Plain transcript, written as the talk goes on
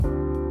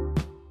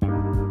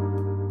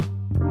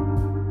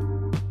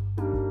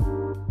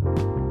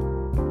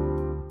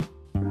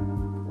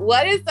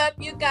What is up,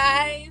 you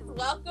guys?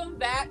 Welcome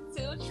back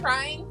to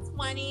Trying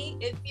 20.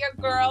 It's your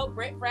girl,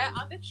 Britt Brett,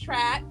 on the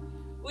track.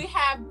 We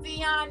have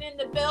Dion in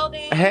the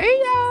building. Hey,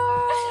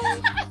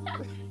 y'all!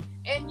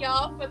 And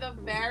y'all, for the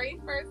very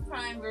first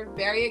time, we're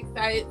very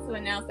excited to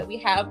announce that we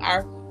have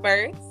our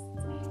first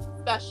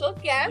special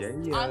guest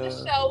on the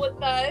show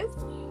with us.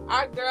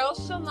 Our girl,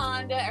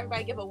 Shalonda.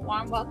 Everybody give a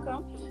warm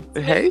welcome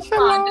to Hey,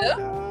 Shalonda.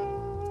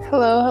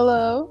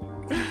 Hello.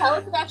 Tell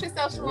us about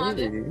yourself,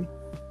 Shalonda. Hey.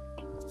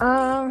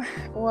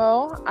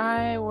 Well,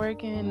 I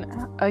work in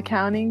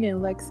accounting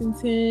in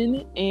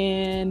Lexington,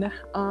 and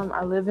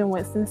I live in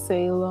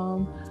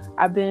Winston-Salem.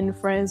 I've been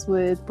friends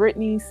with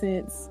Brittany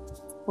since,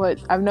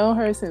 I've known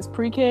her since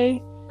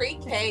pre-K.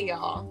 Pre-K,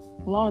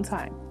 y'all. Long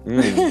time.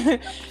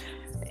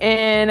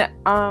 And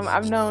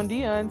I've known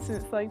Dion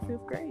since like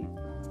 5th grade.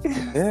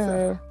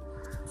 Yeah.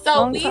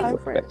 So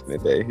back in the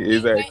day,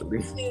 exactly.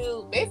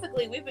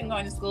 Basically, we've been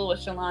going to school with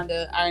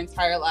Shalonda our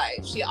entire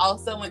life. She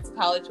also went to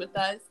college with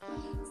us.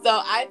 So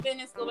I've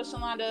been in school with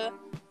Shalonda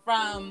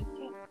from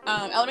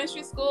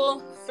elementary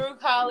school through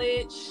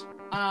college,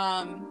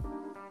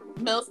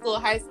 middle school,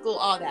 high school,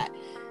 all that.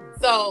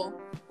 So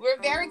we're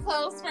very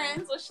close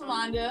friends with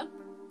Shalonda,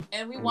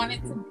 and we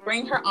wanted to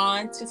bring her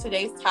on to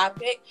today's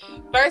topic.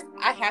 First,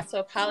 I have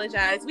to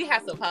apologize. We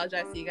have to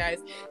apologize to you guys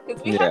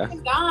because we have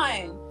been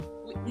gone.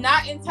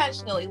 Not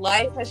intentionally.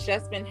 Life has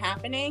just been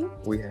happening.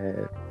 We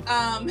had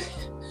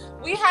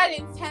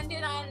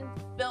intended on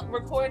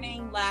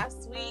recording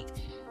last week,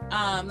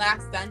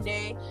 last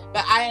Sunday,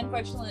 but I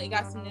unfortunately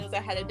got some news.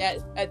 I had a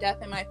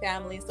death in my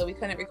family, so we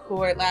couldn't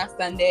record last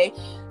Sunday.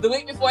 The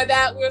week before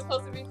that, we were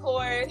supposed to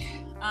record,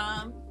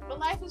 but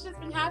life has just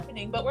been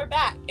happening. But we're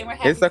back, and we're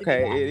happy. It's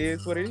okay. It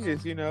is what it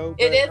is, But,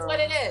 it is what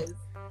it is.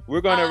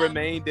 We're gonna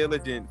remain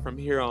diligent from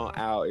here on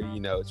out,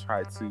 and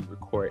try to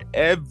record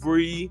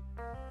every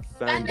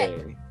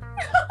Sunday.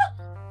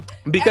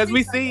 Because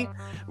we see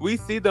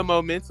the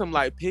momentum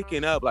like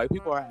picking up, like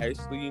people are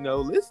actually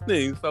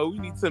listening, so we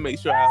need to make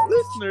sure our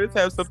listeners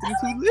have something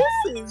to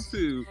listen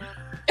to.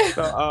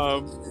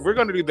 So we're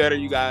gonna do better,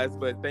 you guys,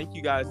 but thank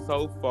you guys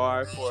so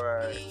far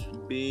for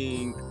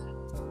having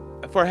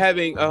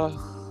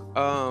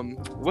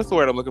what's the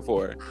word I'm looking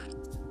for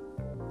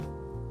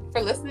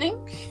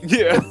listening,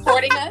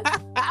 supporting us.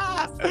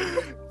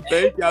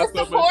 Thank y'all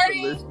so much for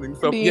listening.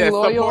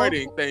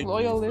 Supporting. Thank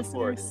loyal you.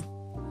 Listeners.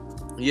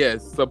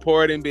 Yes,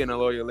 supporting, being a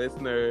loyal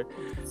listener,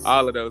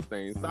 all of those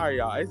things. Sorry,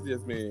 y'all. It's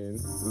just been,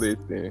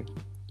 listen,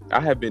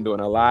 I have been doing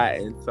a lot,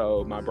 and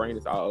so my brain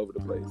is all over the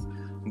place.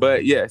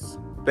 But yes,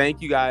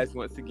 thank you guys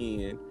once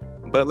again.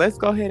 But let's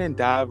go ahead and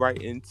dive right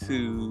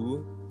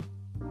into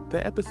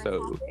the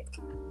episode.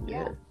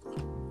 Yeah.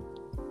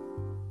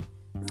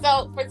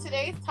 So for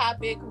today's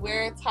topic,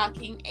 we're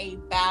talking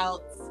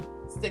about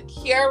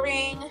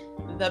securing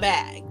the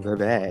bag. The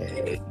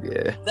bag,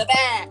 yeah. The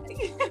bag.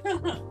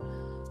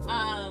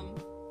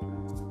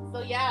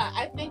 So yeah,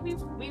 I think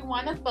we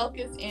want to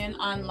focus in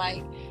on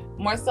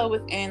more so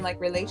within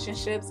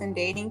relationships and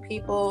dating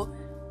people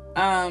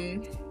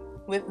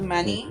with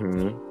money.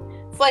 Mm-hmm.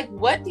 It's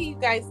what do you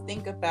guys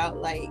think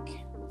about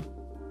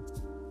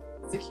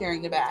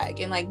securing the bag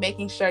and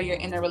making sure you're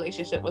in a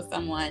relationship with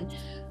someone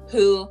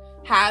who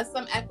has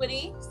some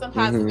equity, some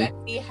positive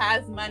equity,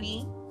 has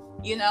money,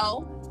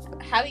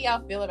 How do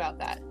y'all feel about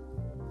that?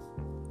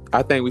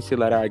 I think we should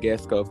let our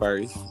guests go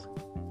first.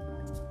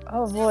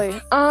 Oh boy.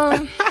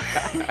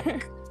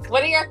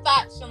 What are your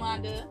thoughts,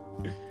 Shalonda?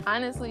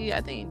 Honestly,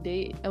 I think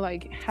dating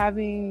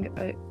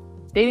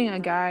a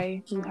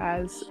guy who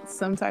has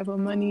some type of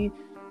money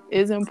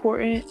is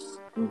important.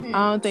 I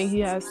don't think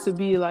he has to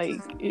be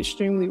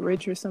extremely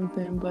rich or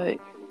something, but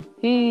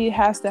he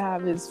has to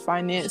have his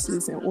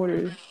finances in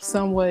order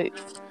somewhat.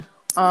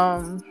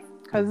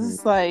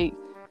 Because it's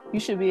you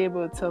should be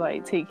able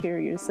to take care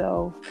of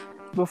yourself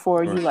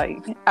before you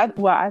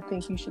I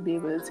think you should be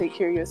able to take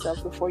care of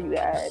yourself before you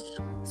add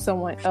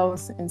someone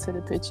else into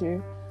the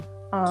picture.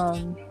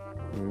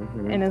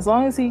 And as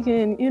long as he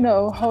can,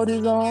 hold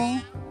his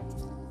own,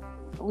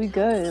 we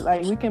good.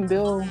 We can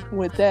build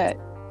with that.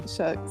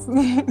 Shucks.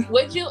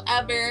 Could you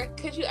ever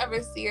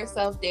see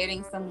yourself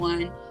dating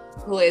someone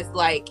who is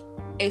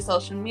a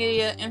social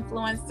media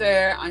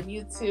influencer on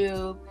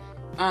YouTube,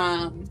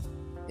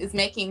 is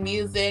making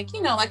music?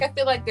 I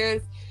feel like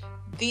there's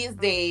these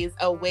days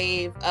a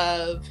wave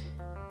of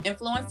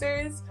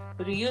influencers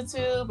who do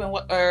YouTube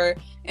or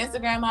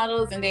Instagram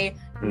models, and they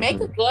make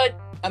a good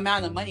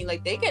amount of money.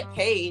 They get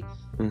paid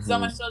so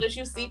much so that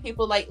you see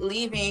people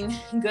leaving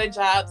good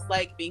jobs,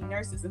 being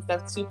nurses and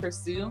stuff, to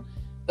pursue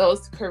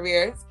those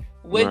careers.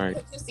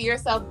 Could you see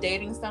yourself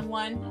dating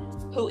someone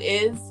who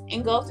is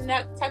engulfed in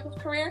that type of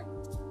career?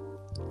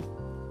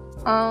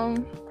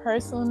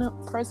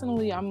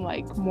 Personally, I'm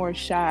more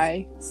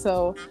shy.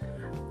 So,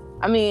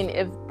 I mean,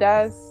 if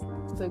that's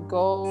the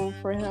goal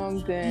for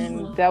him,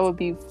 then that would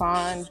be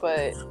fine.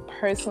 But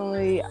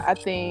personally, I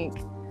think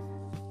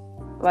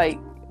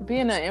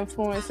being an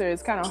influencer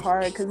is kind of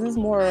hard because it's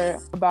more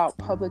about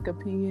public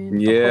opinion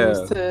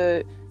opposed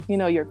to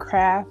your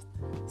craft.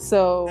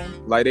 So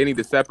they need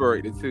to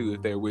separate the two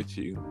if they're with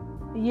you.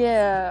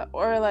 Yeah,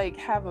 or like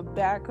have a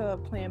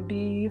backup plan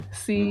B,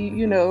 C,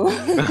 you know.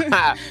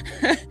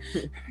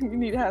 You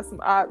need to have some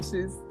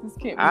options. This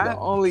can't be the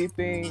only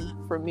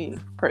thing for me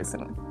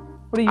personally.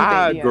 What do you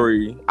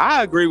think, Deanna?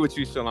 I agree with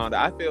you, Shalonda.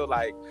 I feel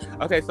like,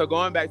 okay, so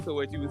going back to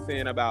what you were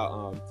saying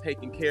about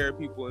taking care of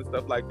people and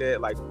stuff like that,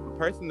 like the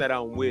person that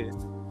I'm with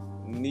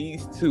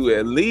needs to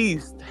at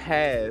least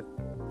have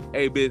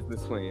a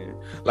business plan.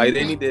 Like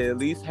they need to at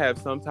least have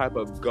some type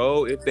of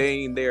goal if they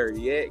ain't there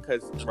yet,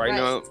 because right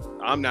now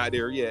I'm not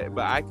there yet,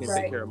 but I can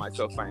take care of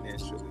myself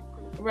financially.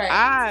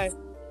 I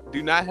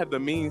do not have the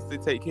means to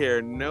take care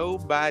of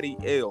nobody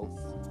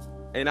else.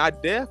 And I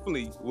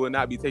definitely will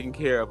not be taking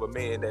care of a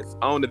man that's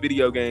on the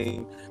video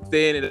game,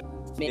 staying in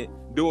the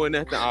doing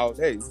nothing all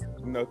day.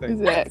 No thanks.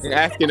 Exactly. And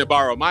asking to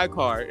borrow my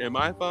car and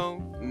my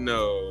phone?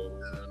 No.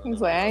 He's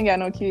like, I ain't got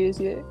no kids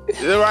yet.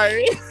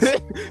 Right?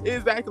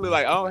 Exactly.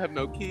 Like, I don't have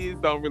no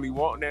kids. Don't really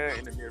want that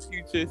in the near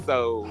future.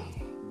 So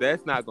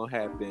that's not going to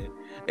happen.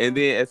 And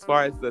then as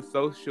far as the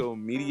social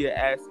media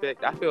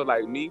aspect, I feel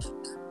like me,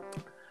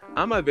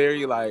 I'm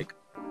very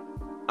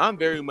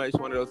much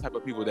one of those type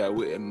of people that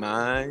wouldn't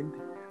mind.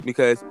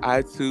 Because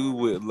I too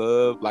would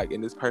love, like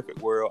in this perfect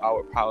world, I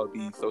would probably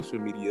be social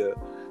media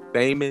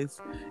famous.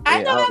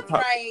 I know that's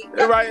right.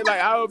 Right, like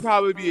I would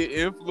probably be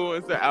an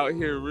influencer out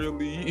here,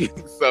 really.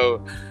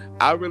 So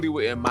I really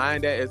wouldn't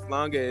mind that, as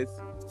long as,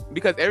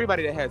 because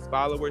everybody that has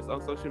followers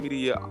on social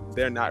media,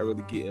 they're not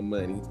really getting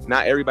money.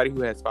 Not everybody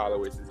who has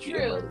followers is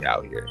getting money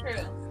out here.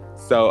 True.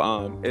 So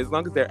as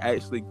long as they're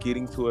actually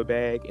getting to a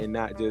bag and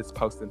not just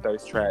posting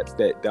thirst traps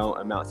that don't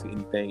amount to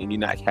anything and you're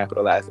not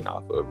capitalizing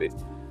off of it,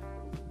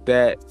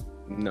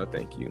 no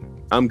thank you.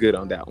 I'm good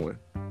on that one,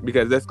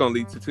 because that's gonna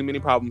lead to too many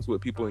problems with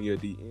people in your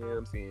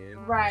DMs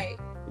and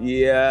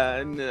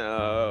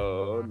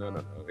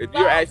no. If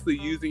you're actually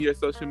using your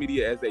social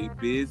media as a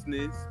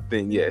business,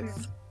 then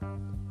yes.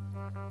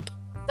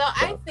 So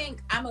I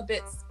think I'm a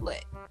bit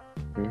split.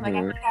 Like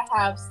I think I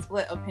have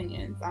split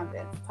opinions on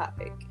this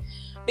topic,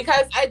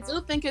 because I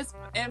do think it's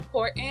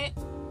important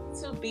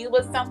to be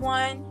with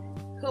someone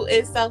who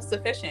is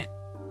self-sufficient.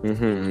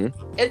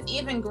 It's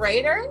even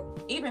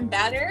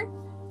better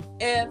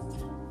if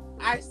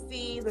I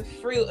see the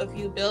fruit of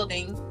you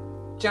building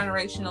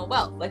generational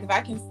wealth. Like if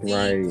I can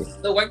see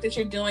the work that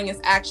you're doing is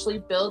actually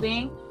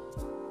building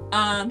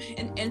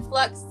an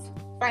influx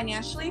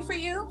financially for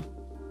you,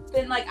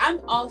 then like I'm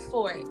all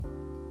for it.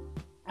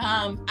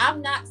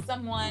 I'm not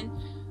someone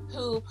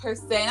who per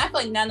se, and I feel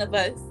like none of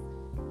us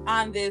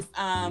on this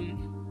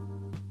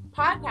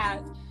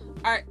podcast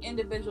are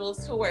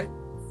individuals who are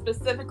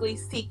specifically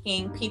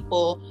seeking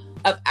people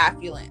of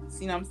affluence.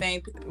 You know what I'm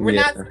saying? We're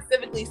not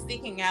specifically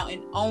seeking out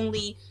and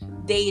only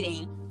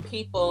dating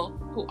people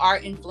who are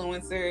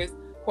influencers,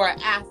 who are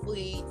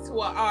athletes, who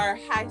are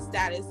high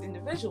status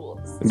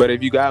individuals. But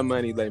if you got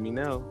money, let me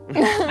know.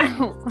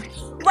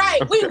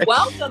 Right, we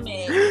welcome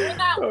it. We're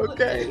not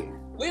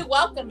we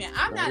welcome it.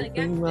 I'm not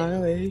against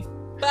it.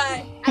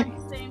 But at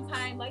the same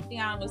time, like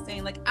Deanna was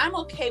saying, like I'm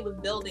okay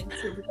with building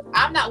too, because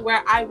I'm not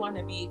where I want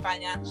to be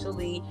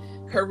financially,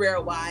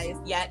 career-wise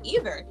yet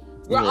either.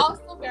 We're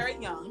also very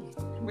young.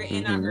 We're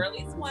in our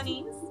early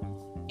 20s,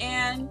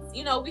 and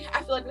you know,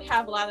 I feel like we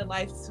have a lot of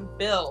life to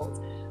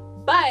build.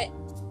 But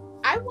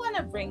I want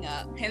to bring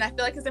up, and I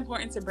feel like it's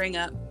important to bring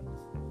up,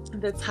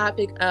 the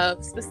topic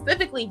of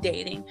specifically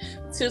dating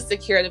to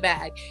secure the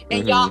bag.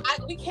 And y'all,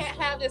 we can't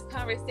have this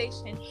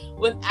conversation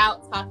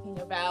without talking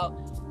about,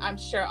 I'm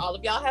sure all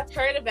of y'all have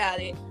heard about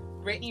it,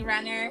 Brittany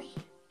Renner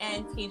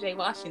and PJ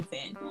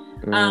Washington.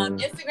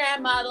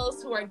 Instagram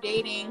models who are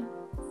dating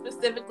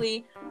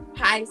specifically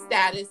high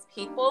status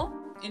people,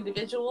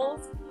 individuals,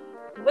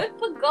 with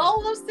the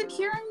goal of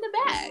securing the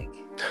bag.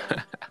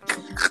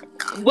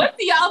 What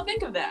do y'all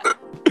think of that?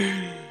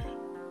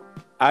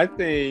 I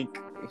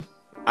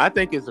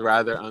think it's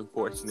rather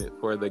unfortunate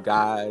for the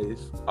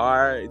guys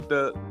or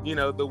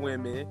the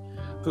women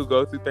who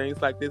go through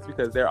things like this,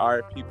 because there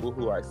are people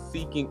who are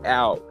seeking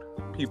out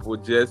people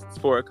just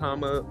for a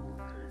come up,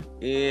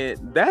 and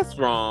that's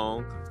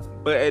wrong.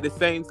 But at the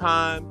same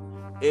time,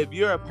 if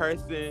you're a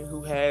person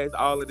who has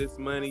all of this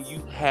money,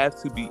 you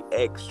have to be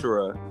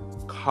extra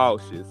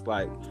cautious.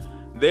 Like,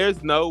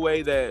 there's no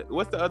way that,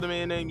 what's the other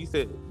man's name? You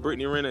said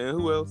Brittany Renner, and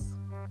who else?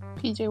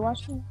 PJ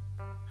Washington.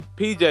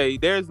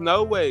 PJ, there's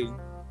no way,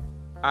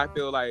 I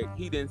feel like,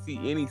 he didn't see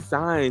any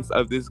signs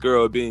of this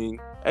girl being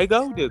a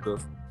gold digger.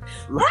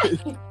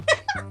 Right.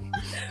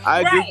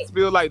 I just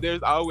feel like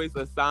there's always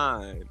a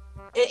sign.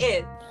 It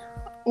is.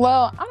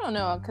 Well, I don't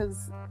know,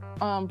 because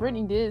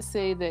Brittany did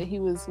say that he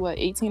was,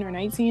 18 or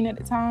 19 at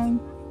the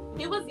time?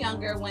 He was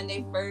younger when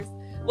they first...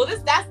 Well,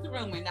 that's the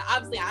rumor. Now,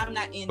 obviously, I'm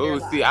not in there. Oh,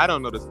 see, I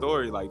don't know the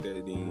story like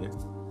that then.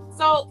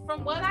 So,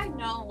 from what I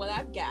know, what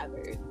I've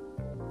gathered,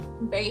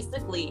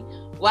 basically,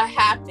 what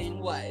happened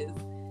was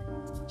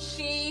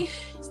she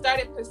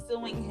started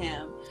pursuing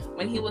him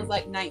when he was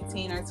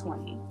 19 or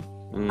 20.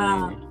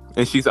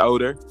 And she's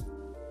older?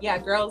 Yeah,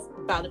 girl's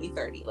about to be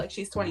 30. Like,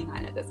 she's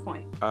 29 at this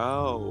point.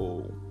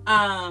 Oh.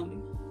 I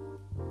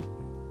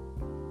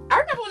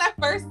remember when I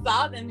first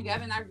saw them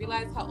together and I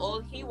realized how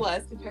old he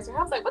was compared to her,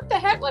 I was like, what the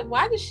heck? Like,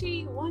 why does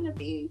she want to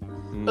be?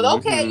 But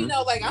okay, you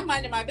know, like, I'm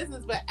minding my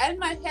business. But in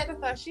my head, I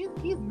thought,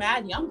 he's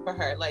mad young for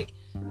her. Like,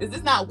 is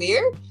this not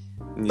weird?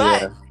 Yeah.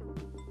 But,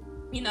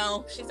 you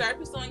know, she started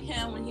pursuing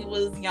him when he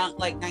was young,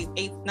 like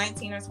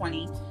 19 or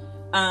 20.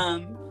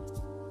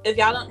 If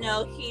y'all don't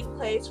know, he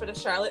plays for the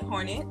Charlotte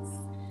Hornets.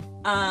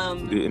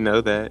 Didn't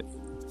know that.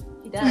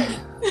 He does.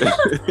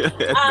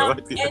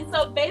 And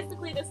so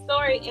basically the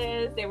story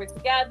is they were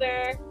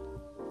together.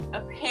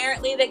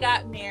 Apparently they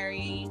got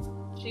married.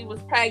 She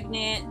was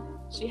pregnant.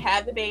 She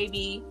had the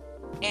baby.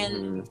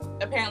 And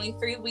apparently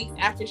 3 weeks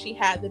after she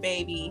had the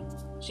baby,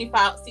 she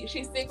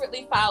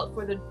secretly filed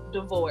for the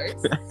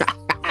divorce.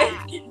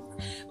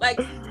 Like,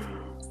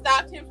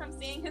 stopped him from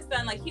seeing his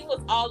son. Like, he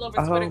was all over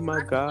Twitter,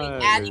 constantly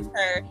adding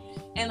her,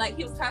 and like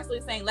he was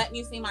constantly saying, let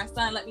me see my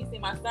son, let me see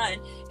my son,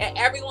 and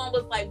everyone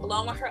was like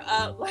blowing her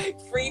up, like,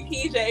 free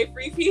PJ,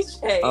 free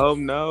PJ. Oh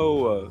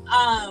no.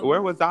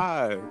 Where was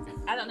I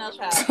don't know,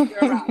 child.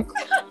 You're wrong.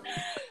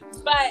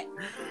 But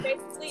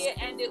basically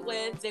it ended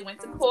with, they went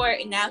to court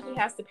and now he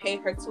has to pay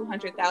her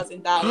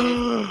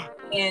 $200,000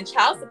 in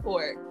child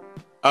support.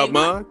 A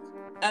month.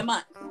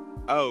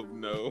 Oh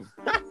no.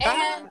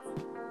 And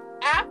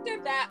after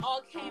that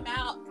all came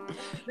out,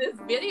 this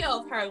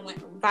video of her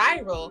went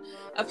viral,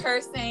 of her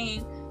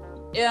saying,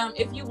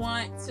 if you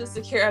want to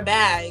secure a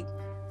bag,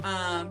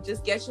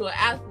 just get you an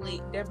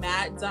athlete. They're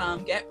mad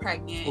dumb, get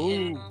pregnant,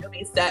 and you'll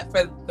be set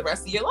for the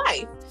rest of your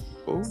life.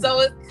 Ooh. So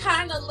it's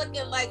kind of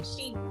looking like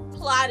she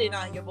plotted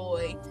on your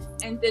boy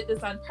and did this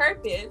on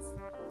purpose.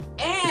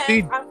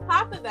 And on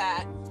top of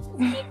that,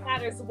 to make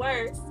matters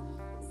worse,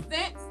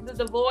 since the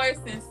divorce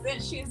and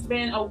since she's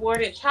been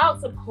awarded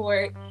child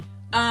support,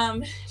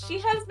 she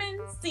has been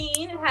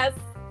seen and has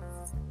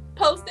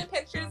posted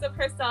pictures of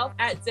herself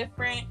at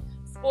different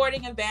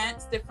sporting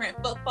events, different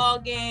football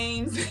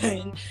games,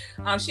 and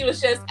she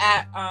was just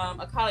at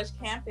a college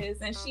campus,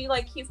 and she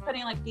like keeps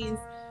putting like these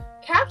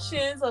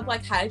captions of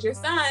like, hide your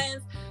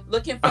sons,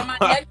 looking for my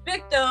next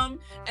victim,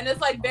 and it's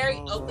like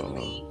very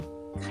openly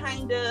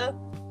kind of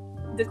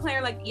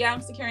declaring like, yeah,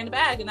 I'm securing the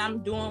bag and I'm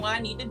doing what I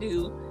need to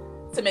do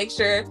to make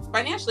sure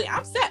financially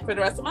I'm set for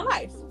the rest of my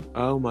life.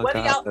 Oh my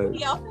God. What do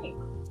y'all think?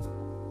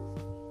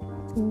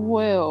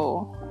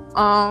 Well,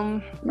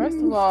 first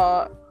of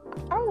all,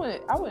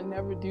 I would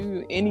never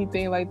do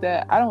anything like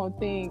that. I don't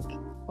think,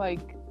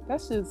 like,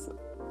 that's just,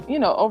 you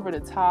know, over the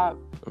top.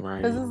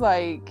 Right. Because it's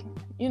like,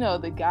 you know,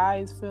 the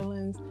guy's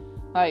feelings,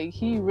 like,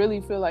 he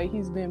really feel like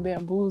he's been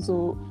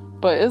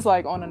bamboozled, but it's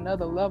like on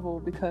another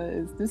level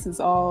because this is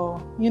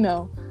all, you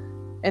know,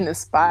 in the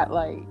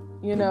spotlight.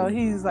 You know,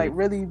 he's like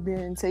really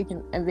been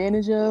taken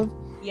advantage of.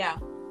 Yeah.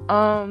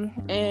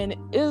 And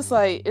it's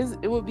like,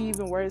 it would be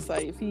even worse,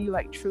 like, if he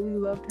like truly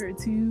loved her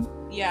too.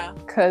 Yeah.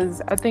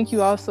 Because I think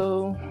you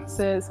also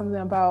said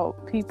something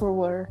about people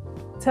were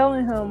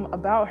telling him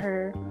about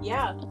her.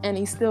 Yeah. And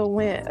he still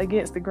went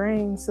against the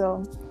grain.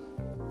 So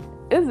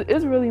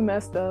it's really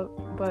messed up.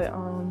 But I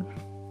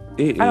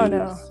don't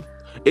know.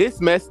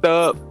 It's messed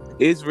up.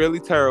 It's really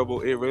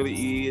terrible. It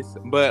really is.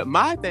 But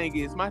my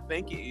thinking is,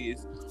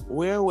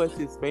 where was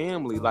his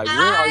family? Like,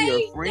 where are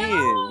your friends?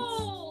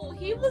 Know.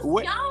 He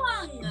was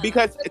young.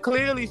 Because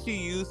clearly she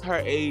used her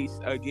age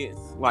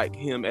against like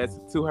him as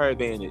to her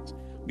advantage.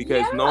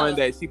 Because knowing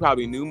that she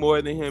probably knew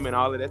more than him and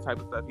all of that type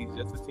of stuff, he's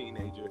just a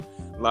teenager.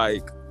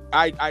 Like,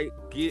 I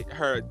get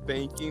her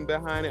thinking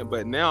behind it,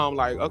 but now I'm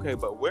like, okay,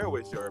 but where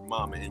was your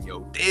mama and your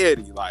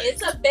daddy? Like,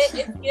 it's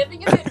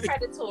giving a bit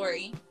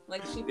predatory.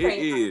 Like, she prayed.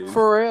 It is.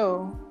 For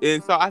real.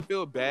 And so I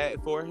feel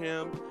bad for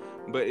him,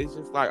 but it's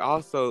just like,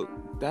 also,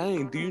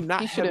 dang, do you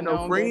not have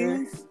no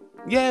friends? Better.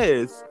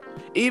 Yes.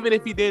 Even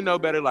if he didn't know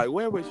better, like,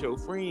 where was your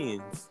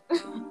friends?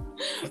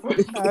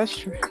 That's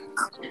true.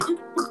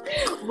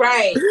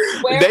 Right.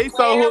 They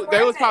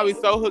was probably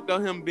so hooked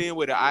on him being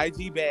with an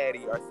IG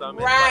baddie or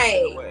something.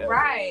 Right. Like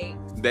right.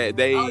 That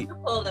they. Oh, you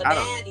pulled a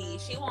baddie.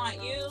 She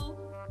want you.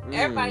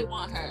 Everybody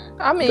want her.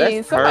 I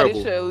mean, somebody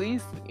should at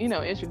least, you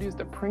know, introduce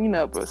the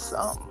prenup or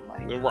something.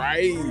 Like,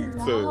 right.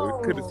 So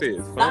could have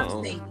said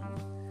something.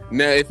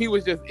 Now, if he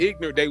was just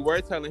ignorant, they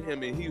were telling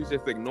him, and he was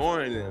just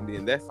ignoring them,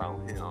 then that's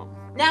on him.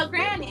 Now,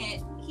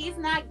 granted, she's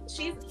not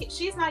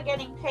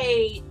getting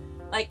paid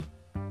like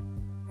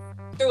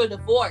through a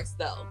divorce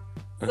though,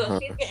 so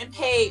she's getting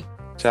paid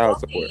child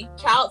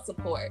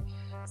support.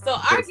 So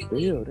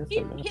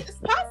arguably, it's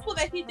possible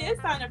that he did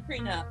sign a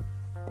prenup.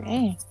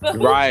 Dang.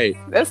 Right.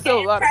 That's still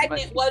a lot.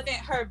 Pregnant wasn't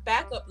her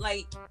backup.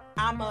 Like,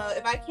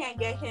 if I can't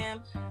get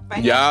him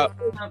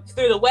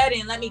through the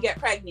wedding, let me get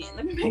pregnant.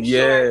 Let me make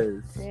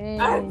sure.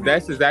 Yes.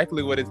 That's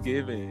exactly what it's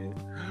giving.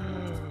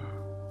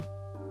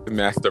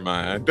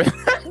 Mastermind.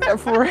 Yeah,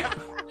 for real.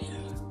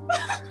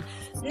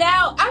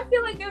 Now, I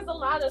feel like there's a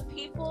lot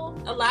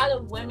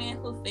of women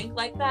who think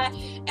like that,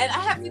 and I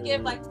have to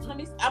give I'm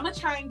gonna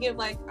try and give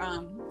like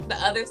the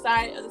other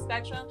side of the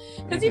spectrum,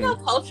 because you know,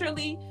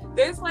 culturally,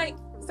 there's like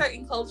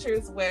certain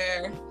cultures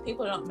where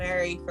people don't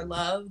marry for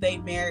love; they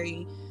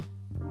marry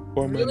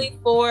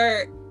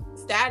for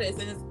status,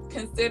 and it's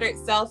considered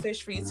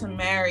selfish for you to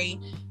marry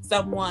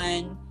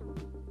someone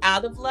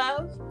out of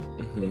love,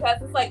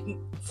 because it's like,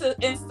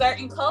 in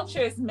certain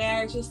cultures,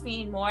 marriage is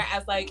seen more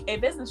as like a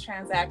business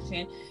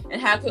transaction,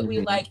 and how could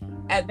we like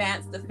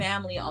advance the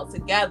family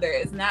altogether?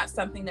 It's not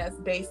something that's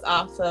based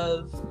off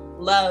of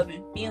love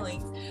and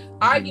feelings.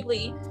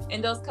 Arguably,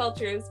 in those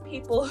cultures,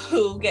 people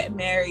who get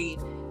married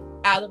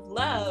out of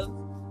love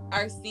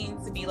are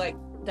seen to be like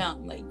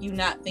dumb, like you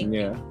not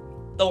thinking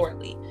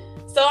thoroughly.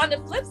 So on the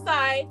flip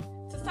side,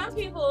 to some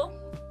people,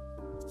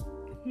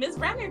 Miss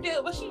Renner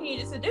did what she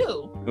needed to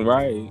do.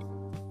 Right.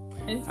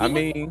 And I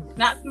mean,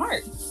 not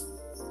smart.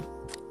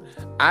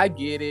 I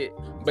get it,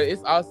 but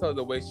it's also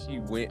the way she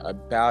went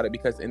about it,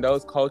 because in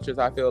those cultures,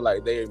 I feel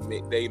like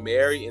they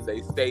marry and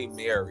they stay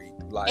married.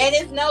 Like, and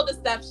there's no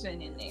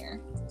deception in there.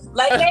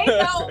 Like, they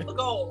know the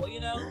goal, you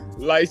know?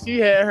 Like, she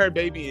had her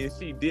baby and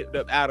she dipped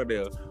up out of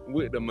there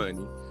with the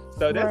money.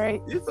 So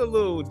that's it's a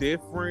little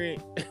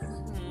different.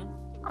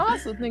 I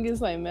also think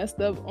it's like messed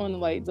up on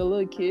like the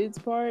little kids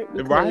part,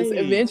 because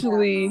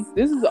eventually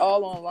this is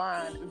all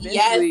online.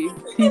 Eventually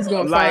he's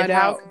gonna find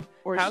out.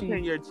 Or how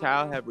can your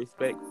child have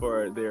respect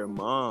for their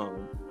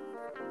mom?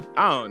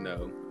 I don't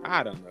know.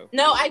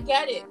 No, I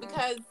get it,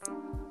 because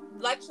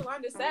like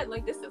Shalonda said,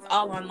 like, this is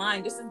all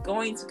online. This is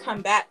going to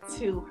come back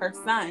to her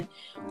son.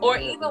 Or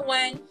even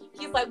when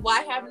he's like,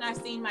 why haven't I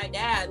seen my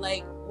dad?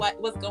 Like,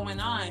 what's going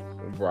on?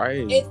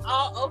 Right. It's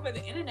all over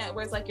the internet,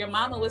 where it's like your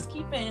mama was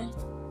keeping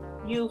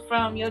you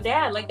from your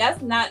dad. Like,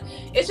 that's not,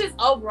 it's just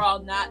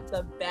overall not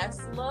the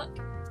best look.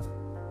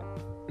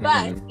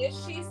 But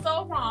is she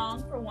so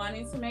wrong for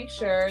wanting to make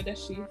sure that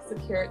she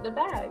secured the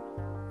bag?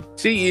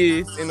 She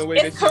is, in the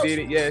way that she did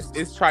it. Yes,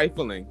 it's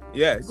trifling.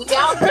 Yes.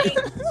 Y'all think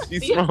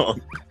she's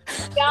wrong.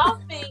 Y'all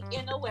think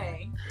in a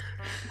way.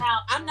 Now,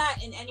 I'm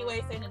not in any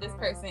way saying that this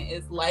person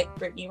is like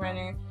Brittany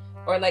Renner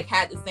or like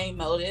had the same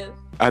motive.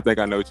 I think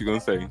I know what you're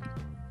gonna say.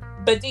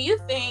 But do you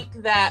think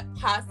that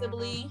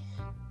possibly,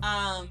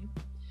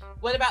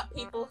 what about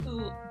people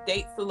who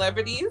date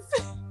celebrities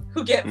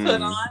who get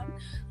put on,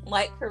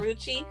 like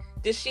Karrueche?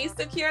 Did she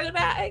secure the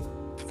bag?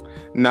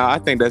 No, I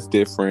think that's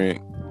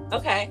different.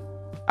 Okay.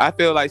 I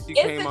feel like she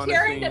came on the scene. Is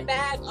securing the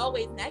bag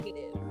always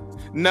negative?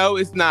 No,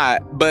 it's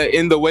not. But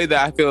in the way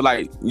that I feel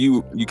like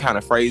you kind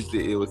of phrased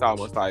it, it was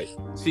almost like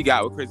she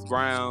got with Chris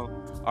Brown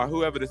or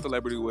whoever the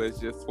celebrity was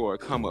just for a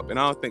come up. And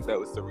I don't think that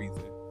was the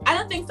reason. I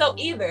don't think so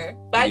either.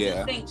 But I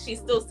just think she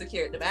still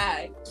secured the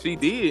bag. She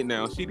did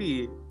now. She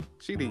did.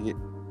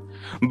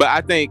 But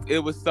I think it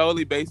was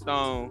solely based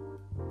on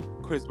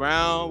Chris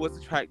Brown was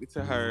attracted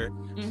to her.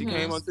 She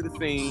came onto the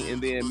scene, and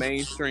then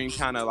mainstream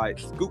kind of like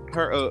scooped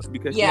her up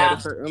because she had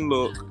a certain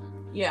look.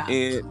 Yeah.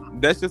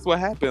 And that's just what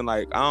happened.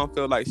 Like, I don't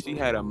feel like she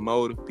had a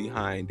motive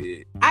behind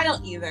it. I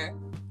don't either.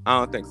 I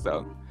don't think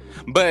so.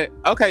 But,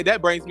 okay,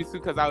 that brings me to,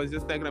 because I was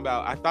just thinking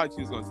about, I thought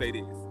she was going to say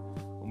this,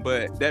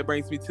 but that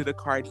brings me to the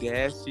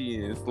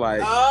Kardashians.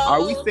 Like,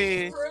 are we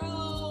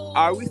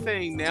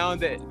saying now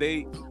that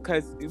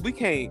because we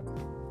can't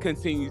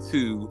continue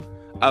to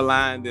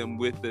align them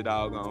with the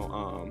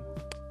doggone,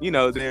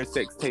 their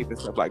sex tape and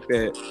stuff like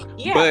that.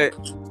 Yeah. But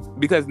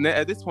because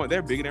at this point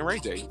they're bigger than Ray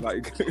J.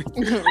 Like,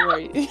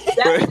 right.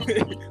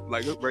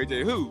 Like Ray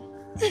J who?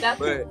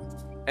 But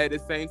at the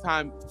same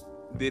time,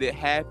 did it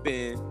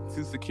happen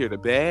to secure the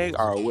bag,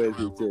 or was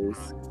it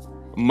just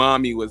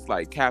mommy was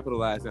like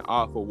capitalizing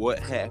off of what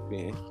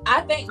happened? I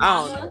think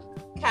mama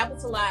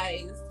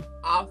capitalized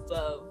off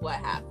of what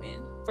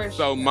happened.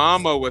 So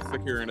mama was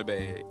securing the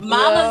bag.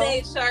 Mama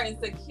made sure and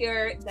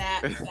secured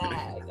that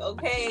bag,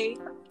 okay?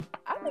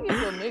 I think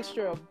it's a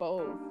mixture of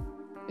both.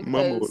 Because,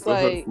 mama was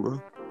like,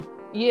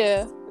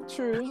 yeah,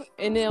 true.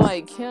 And then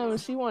like Kim,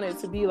 she wanted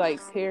to be like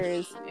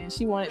Paris, and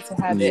she wanted to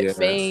have that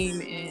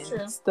fame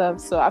and stuff.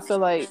 So I feel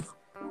like,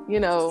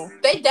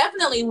 they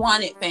definitely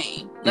wanted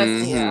fame.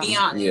 Let's be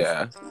honest.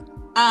 Yeah.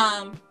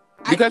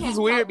 Because it's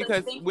weird,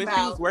 because when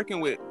she was working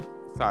with,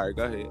 sorry,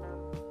 go ahead.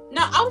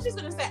 No, I was just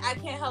going to say, I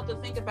can't help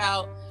but think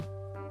about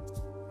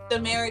the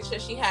marriage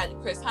that she had to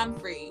Chris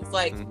Humphries.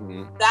 Like,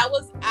 that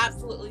was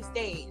absolutely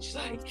staged.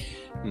 Like,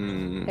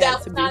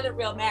 that was not a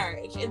real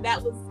marriage. And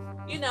that was,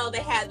 they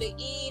had the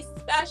E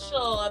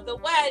special of the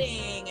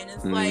wedding. And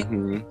it's like,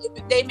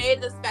 they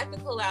made a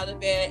spectacle out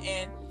of it.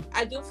 And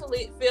I do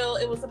feel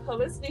it was a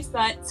publicity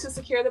stunt to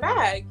secure the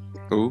bag.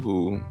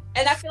 Ooh.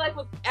 And I feel like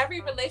with every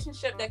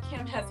relationship that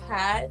Kim has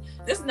had,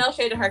 there's no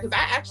shade to her, because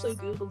I actually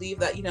do believe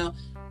that,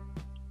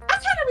 I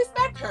kind of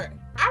respect her.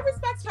 I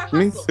respect her hustle.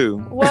 Me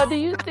too. Well, do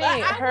you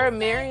think her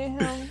marrying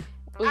him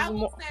I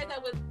will say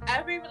that with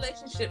every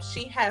relationship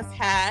she has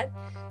had,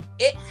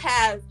 it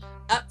has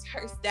upped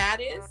her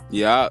status.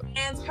 Yeah.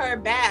 And her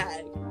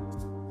bag.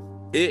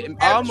 It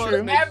almost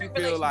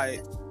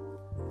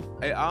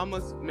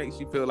makes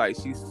you feel like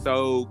she's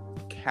so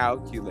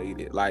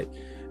calculated. Like,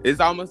 it's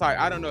almost like,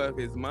 I don't know if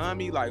it's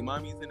mommy's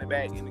in the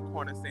back in the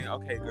corner saying,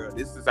 okay, girl,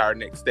 this is our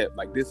next step.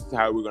 Like, this is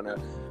how we're going to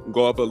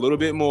go up a little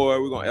bit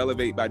more. We're going to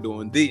elevate by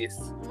doing this.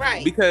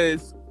 Right.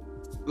 Because,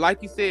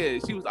 like you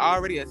said, she was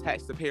already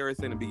attached to Paris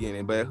in the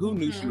beginning, but who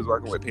knew she was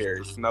working with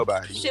Paris?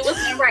 Nobody. She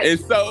wasn't right. And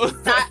so,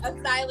 not a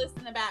stylist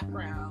in the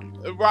background.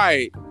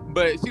 Right.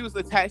 But she was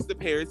attached to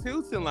Paris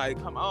Hilton,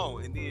 like, come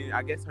on. And then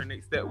I guess her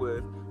next step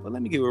was, well,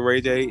 let me get with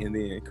Ray J, and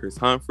then Chris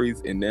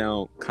Humphries, and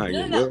now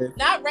Kanye West.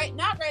 Not Ray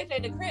J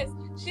to Chris.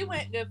 She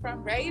went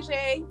from Ray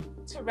J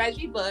to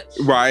Reggie Bush.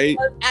 Right.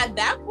 At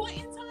that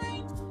point in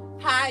time,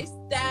 high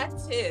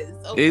status.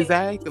 Okay?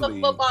 Exactly. She was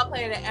a football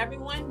player that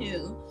everyone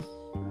knew.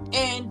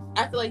 And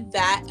I feel like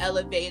that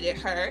elevated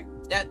her.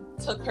 That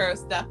took her a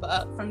step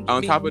up from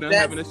on top of them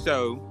having a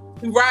show.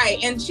 Right.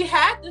 And she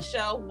had the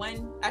show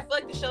when I feel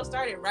like the show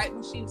started right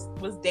when she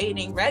was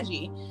dating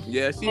Reggie.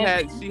 Yeah, she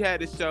had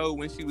the show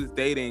when she was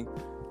dating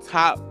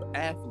top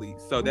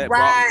athletes. So that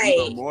brought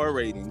even more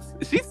ratings.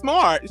 She's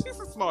smart. She's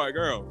a smart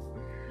girl.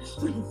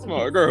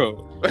 Smart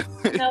girl.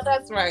 No,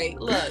 that's right.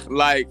 Look.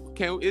 Like,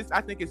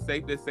 I think it's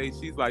safe to say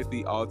she's like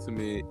the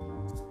ultimate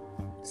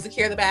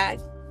secure the bag.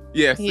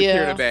 Yeah,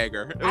 secure the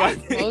bagger.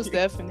 Most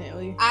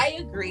definitely. I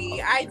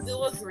agree. I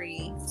do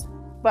agree.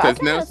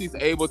 Because now she's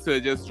able to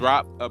just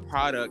drop a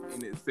product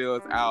and it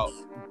sells out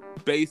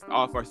based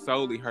off or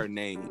solely her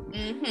name.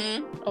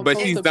 Mm-hmm. But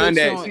she's done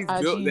that. She's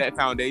built that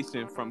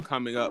foundation from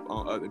coming up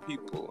on other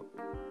people.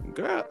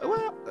 Girl,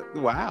 well,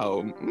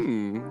 wow.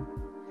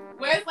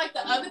 Whereas like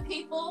the other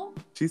people,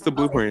 she's the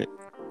blueprint.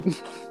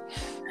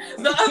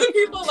 The other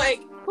people,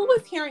 like, who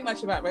was caring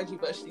much about Reggie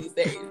Bush these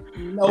days?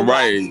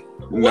 Nobody.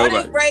 Right. What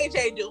is Ray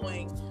J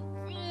doing?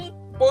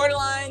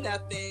 Borderline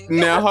nothing.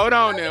 Now hold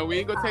on. Now we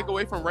ain't gonna take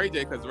away from Ray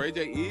J because Ray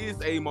J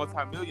is a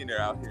multimillionaire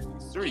out here in the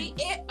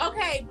streets.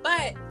 Okay,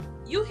 but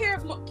you hear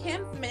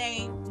Kim's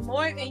name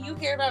more than you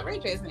hear about Ray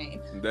J's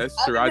name. That's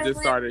true. I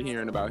just started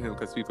hearing about him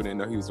because people didn't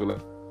know he was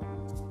with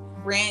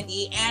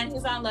Brandy, and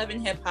he's on Love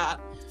and Hip Hop.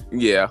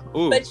 Yeah.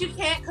 Ooh. But you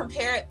can't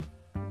compare.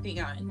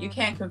 Dion, you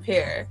can't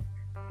compare.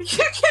 You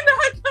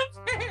cannot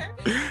compare.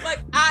 Like,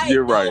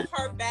 You're right.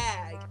 Her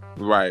bag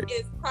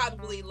is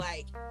probably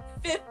like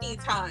 50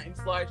 times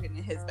larger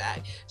than his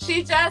bag.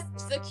 She just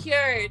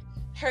secured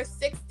her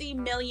 $60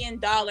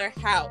 million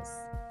house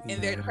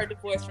in her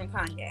divorce from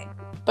Kanye.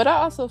 But I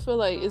also feel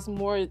like it's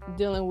more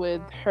dealing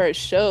with her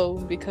show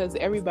because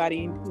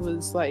everybody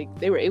was like,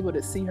 they were able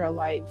to see her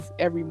life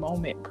every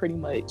moment pretty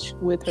much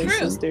with her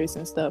sisters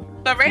and stuff.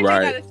 But Ray J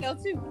got a show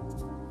too.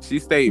 She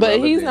stayed But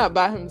relevant. he's not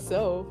by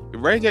himself.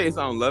 Ray J is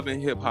on Love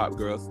and Hip Hop,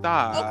 girl.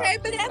 Stop. Okay,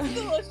 but that's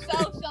still a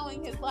show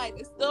showing his life.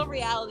 It's still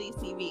reality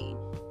TV.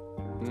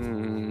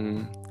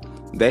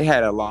 They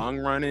had a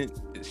long-running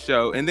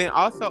show. And then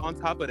also on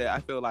top of that, I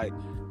feel like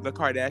the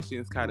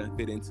Kardashians kind of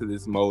fit into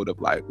this mode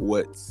of like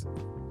what's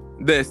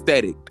the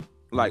aesthetic.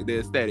 Like the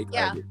aesthetic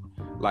of it.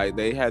 Like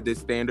they have this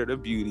standard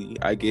of beauty,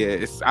 I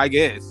guess, child.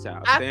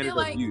 I Standard feel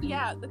like, of beauty.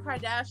 the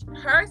Kardashian,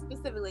 her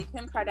specifically,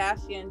 Kim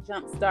Kardashian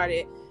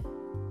jump-started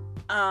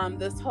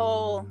this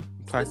whole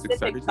plastic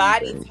specific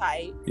body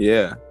type.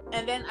 Yeah.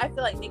 And then I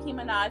feel like Nicki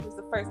Minaj was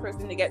the first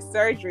person to get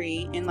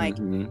surgery and like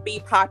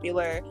be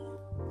popular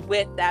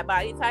with that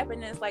body type.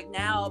 And it's like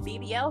now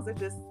BBLs are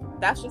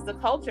that's just a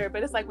culture.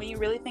 But it's like when you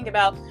really think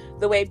about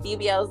the way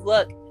BBLs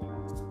look,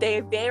 they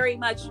very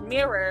much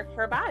mirror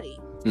her body.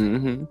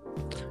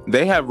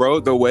 They have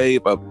rode the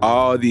wave of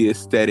all the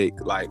aesthetic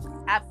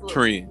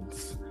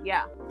trends.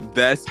 Yeah.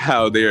 That's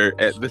how they're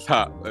at the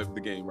top of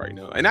the game right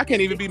now. And I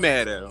can't even be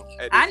mad at them.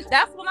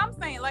 That's what I'm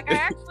saying. Like, I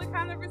actually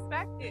kind of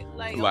respect it.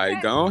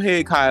 Like, go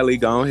ahead, Kylie.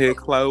 Go ahead,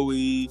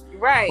 Chloe.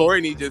 Right.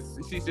 Courtney,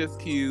 she's just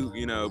cute,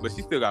 but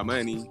she still got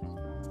money.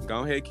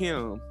 Go ahead,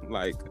 Kim.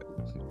 Like,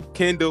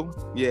 Kendall.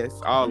 Yes,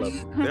 all of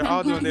them. They're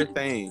all doing their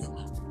thing.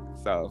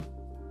 So,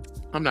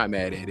 I'm not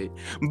mad at it.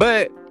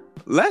 But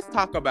let's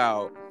talk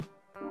about,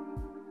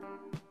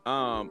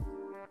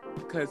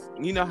 because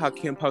you know how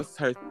Kim posts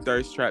her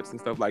thirst traps and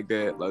stuff like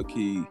that, low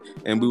key,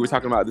 and we were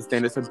talking about the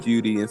standards of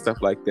beauty and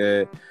stuff like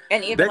that.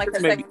 And even like the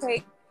sex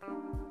tape.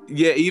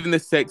 Yeah, even the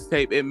sex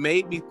tape. It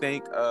made me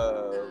think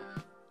of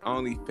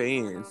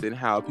OnlyFans and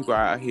how people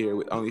are out here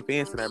with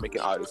OnlyFans and they're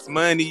making all this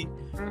money,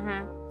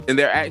 and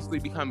they're actually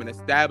becoming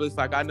established.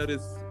 Like I know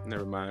this.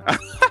 Never mind.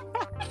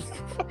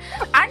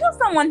 I know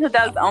someone who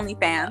does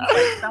OnlyFans.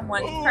 Like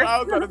someone. I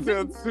was going to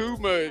tell too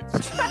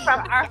much.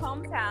 From our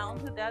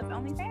hometown who does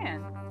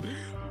OnlyFans.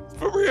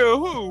 For real,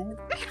 who?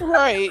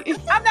 Right.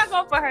 I'm not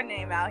going to put her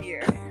name out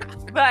here.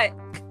 But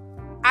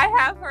I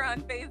have her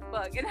on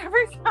Facebook. And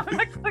every time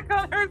I click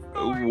on her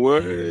story,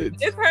 what?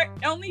 It's her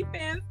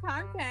OnlyFans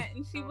content.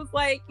 And she was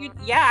like,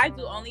 I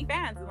do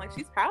OnlyFans. And like,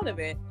 she's proud of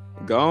it.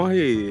 Go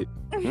ahead.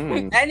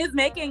 And is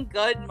making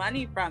good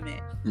money from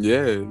it.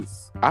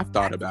 Yes. I've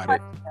thought about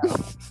it.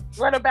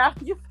 What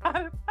about you thought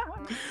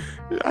about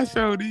it? I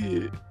sure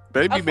did.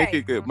 They be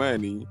making good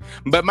money.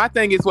 But my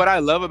thing is, what I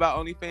love about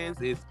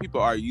OnlyFans is people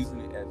are using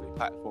it as a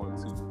platform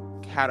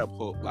to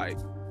catapult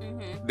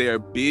their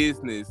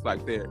business,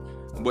 like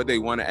what they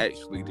want to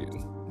actually do.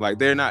 Like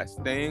they're not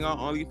staying on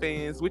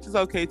OnlyFans, which is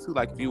okay too.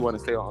 Like if you want to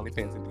stay on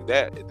OnlyFans and do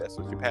that, if that's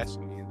what you're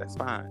passionate in, that's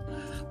fine.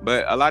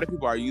 But a lot of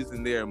people are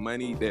using their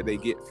money that they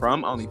get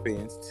from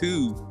OnlyFans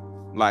to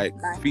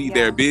feed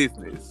their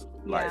business.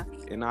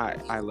 And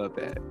I love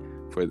that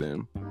for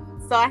them.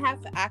 So I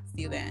have to ask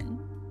you then.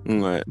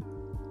 What?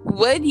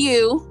 Would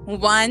you,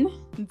 one,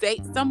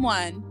 date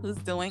someone who's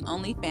doing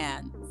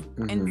OnlyFans?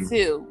 And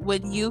 2,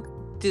 would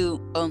you do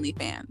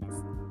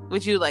OnlyFans?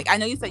 Would you like? I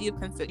know you said you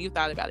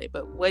thought about it,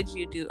 but would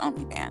you do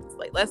OnlyFans?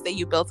 Like, let's say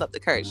you built up the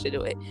courage to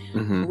do it.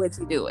 Would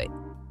you do it?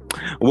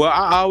 Well,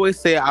 I always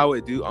say I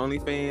would do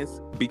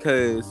OnlyFans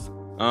because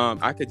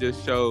I could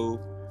just show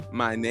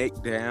my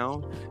neck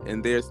down,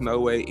 and there's no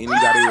way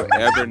anybody will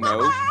ever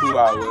know who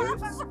I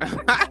was.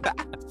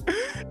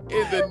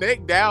 And the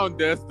neck down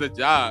does the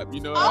job, you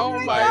know. Oh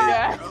my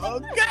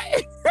God.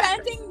 Okay.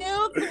 Sending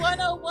nudes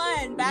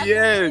 101. Back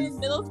in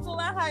middle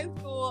school and high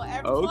school,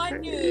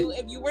 everyone knew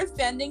if you were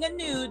sending a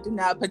nude, do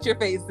not put your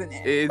face in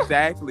it.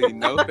 Exactly.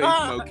 No face,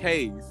 no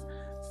case.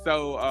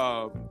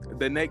 So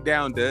the neck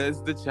down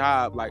does the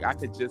job. Like, I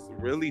could just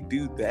really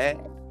do that.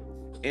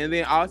 And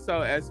then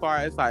also, as far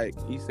as like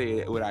you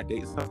said, would I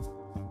date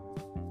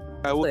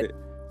someone? I would.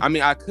 I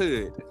mean, I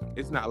could.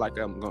 It's not like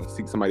I'm gonna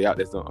seek somebody out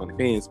that's on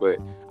OnlyFans, but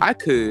I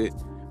could,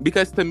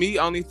 because to me,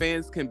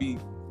 OnlyFans can be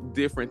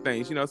different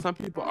things. You know, some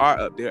people are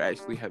up there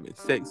actually having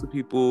sex with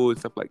people and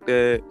stuff like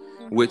that,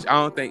 which I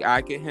don't think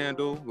I can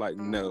handle. Like,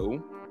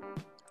 no.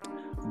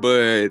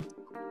 But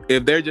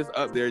if they're just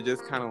up there,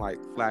 just kind of like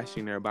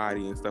flashing their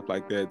body and stuff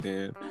like that,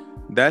 then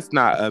that's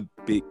not a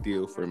big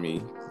deal for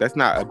me. That's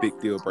not a big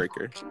deal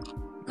breaker.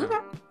 Okay.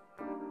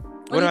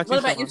 What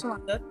about you,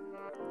 Shalonda?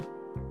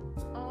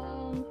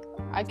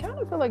 I kind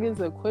of feel like it's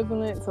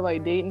equivalent to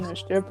like dating a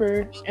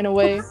stripper in a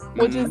way,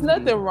 which is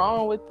nothing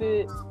wrong with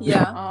it.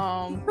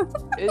 Yeah.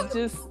 It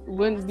just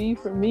wouldn't be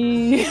for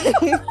me.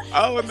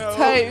 Oh no.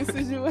 Type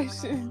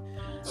situation.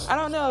 I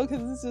don't know,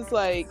 because it's just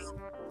like,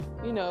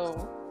 you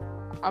know,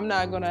 I'm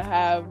not gonna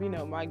have, you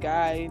know, my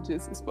guy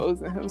just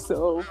exposing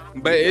himself.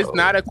 But it's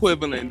not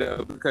equivalent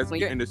though, because when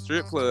you're in the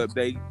strip club,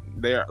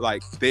 they're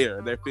like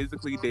there. They're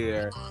physically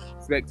there.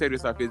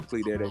 Spectators are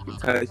physically there. They can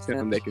touch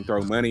them. They can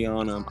throw money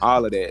on them.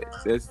 All of that.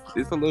 It's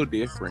a little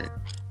different.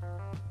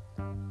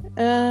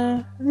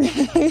 I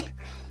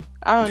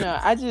don't know.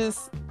 I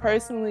just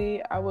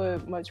personally, I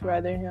would much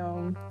rather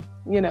him,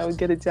 you know,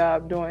 get a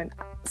job doing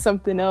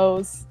something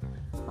else.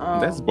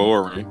 That's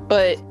boring.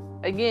 But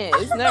again,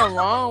 it's nothing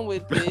wrong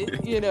with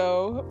it, you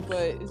know.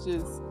 But it's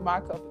just my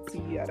cup of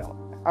tea.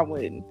 I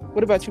wouldn't.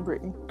 What about you,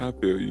 Brittany? I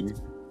feel you.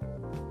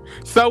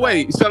 So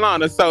wait,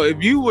 Shalonda. So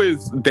if you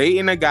was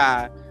dating a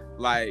guy,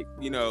 like,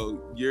 you know,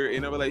 you're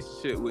in a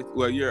relationship with,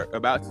 well, you're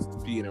about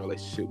to be in a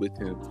relationship with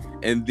him,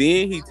 and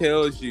then he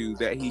tells you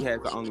that he has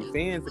an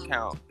OnlyFans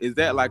account, is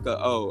that like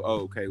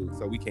okay,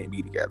 so we can't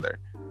be together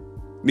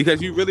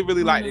because you really,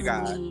 really like the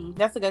guy?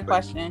 That's a good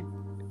question.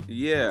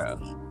 Yeah.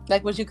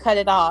 Like, would you cut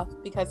it off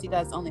because he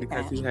does OnlyFans?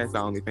 Because he has the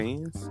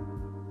OnlyFans?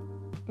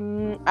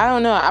 I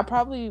don't know. I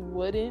probably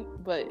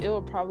wouldn't, but it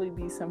would probably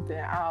be something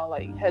I'll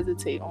like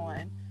hesitate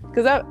on.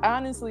 Because I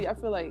honestly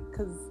feel like,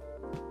 because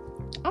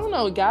I don't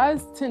know,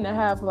 guys tend to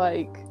have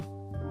like,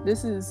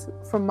 this is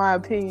from my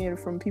opinion,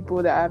 from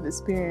people that I've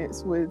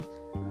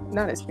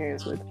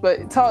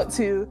but talked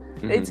to,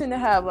 they tend to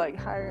have like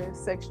higher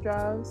sex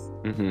drives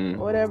or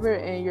whatever,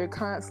 and you're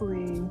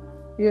constantly,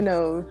 you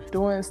know,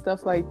 doing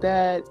stuff like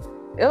that.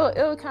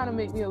 It'll kind of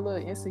make me a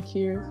little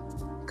insecure,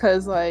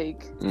 because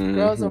like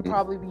girls will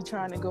probably be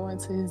trying to go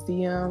into his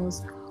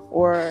DMs,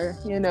 or,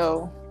 you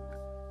know,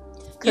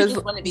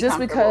 just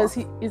because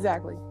he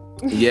exactly.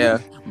 Yeah,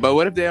 but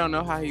what if they don't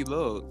know how he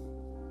look?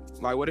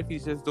 Like, what if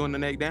he's just doing the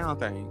neck down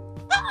thing?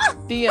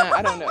 Dion,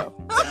 I don't know.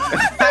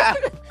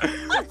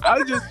 I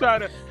was just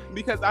trying to,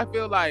 because I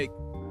feel like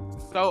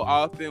so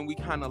often we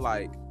kind of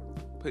like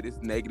put this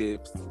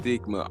negative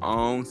stigma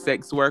on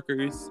sex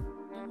workers,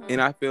 and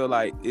I feel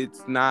like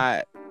it's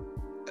not.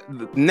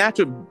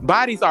 Natural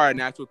bodies are a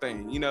natural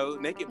thing, you know.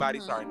 Naked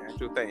bodies are a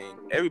natural thing.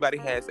 Everybody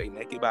has a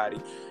naked body.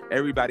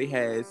 Everybody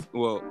has,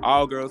 well,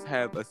 all girls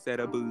have a set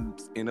of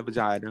boobs and a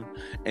vagina,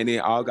 and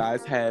then all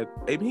guys have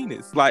a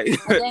penis, like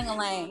a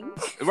dang-a-lang.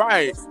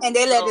 Right. And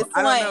they let it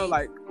swing. I don't know,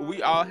 like,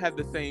 we all have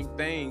the same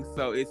thing,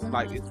 so it's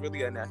like it's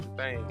really a natural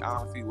thing. I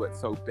don't see what's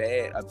so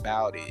bad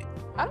about it.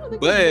 I don't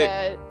think it's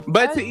bad.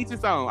 But to each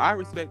his own. I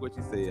respect what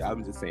you said.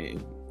 I'm just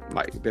saying,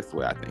 like, that's the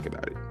way I think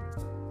about it.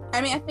 I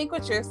mean, I think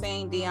what you're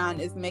saying, Dion,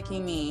 is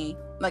making me,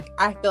 like,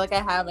 I feel like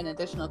I have an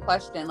additional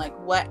question. Like,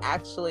 what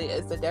actually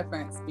is the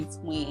difference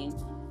between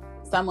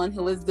someone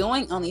who is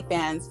doing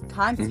OnlyFans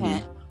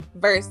content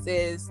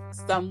versus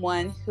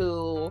someone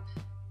who,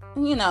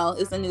 you know,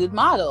 is a nude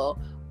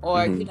model?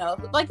 Or, you know,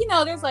 like, you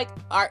know, there's, like,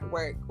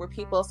 artwork where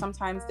people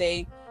sometimes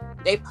they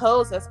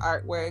pose as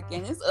artwork.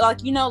 And it's,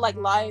 like, you know, like,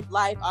 live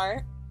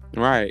art.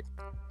 Right.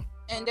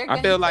 And they're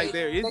I feel like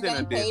there isn't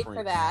a difference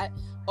for that.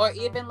 Or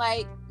even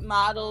like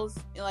models,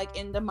 like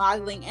in the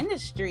modeling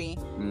industry,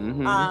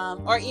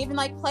 or even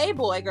like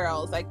Playboy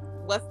girls. Like,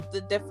 what's the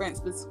difference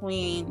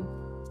between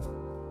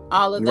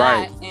all of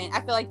that? Right. And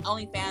I feel like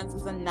OnlyFans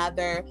is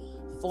another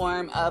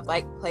form of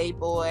like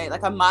Playboy,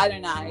 like a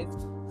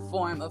modernized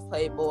form of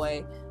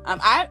Playboy.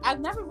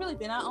 I've never really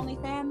been on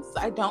OnlyFans, so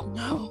I don't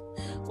know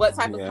what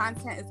type of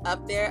content is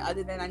up there,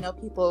 other than I know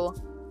people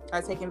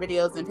are taking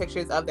videos and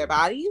pictures of their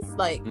bodies,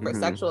 like for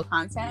sexual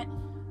content.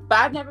 But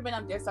I've never been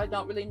up there, so I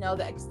don't really know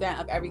the extent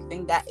of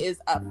everything that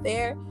is up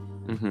there.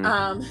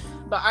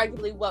 But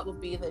arguably, what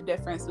would be the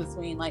difference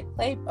between like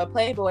a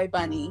Playboy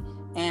bunny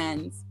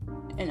and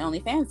an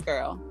OnlyFans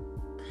girl?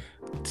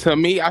 To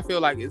me, I feel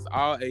like it's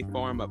all a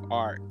form of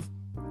art.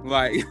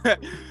 Like,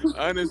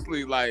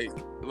 honestly, like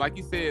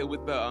you said,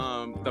 with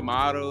the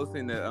models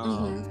and the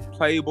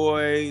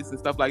Playboys and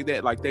stuff like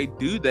that, like they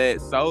do that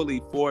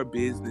solely for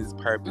business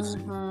purposes,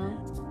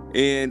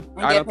 and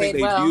I don't think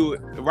they view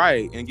it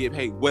right and get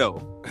paid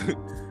well.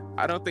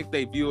 I don't think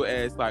they view it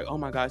as like, oh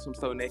my gosh, I'm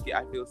so naked,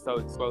 I feel so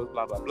exposed,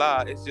 blah blah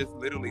blah. It's just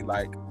literally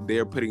like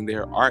they're putting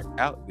their art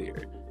out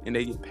there and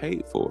they get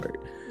paid for it.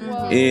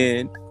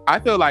 And I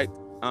feel like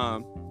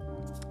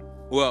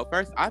well,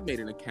 first, I've made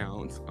an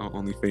account on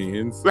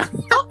OnlyFans.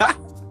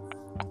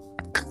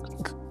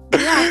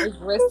 Yeah, it's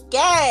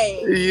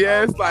risque.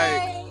 Yes,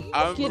 like,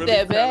 I'm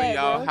really telling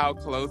y'all how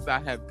close I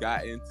have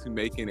gotten to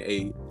making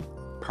a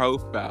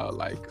profile,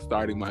 like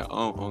starting my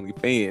own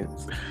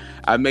OnlyFans.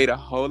 I made a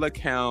whole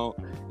account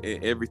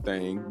and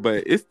everything,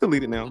 but it's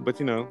deleted now. But,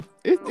 you know,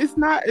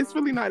 it's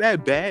really not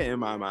that bad in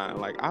my mind.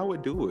 Like, I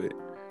would do it.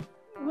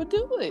 Well,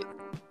 do it.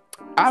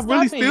 I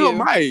really still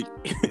might.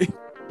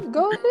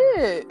 Go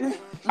ahead.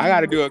 I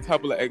got to do a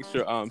couple of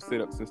extra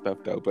sit-ups and stuff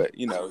though, but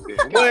you know,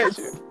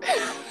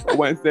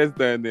 once that's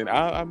done, then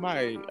I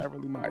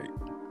really might.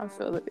 I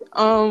feel it.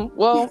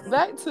 Well,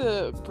 back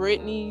to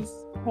Brittany's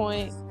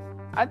point,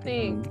 I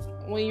think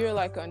when you're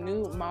like a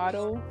new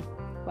model,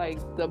 like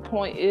the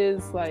point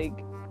is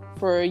like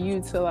for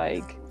you to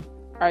like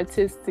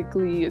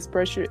artistically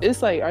express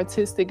it's like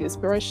artistic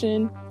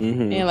expression,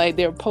 and like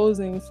they're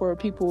posing for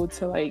people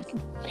to like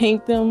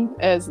paint them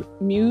as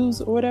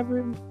muse or whatever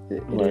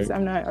it is.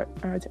 I'm not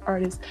an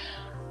artist,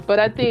 but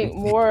I think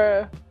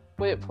more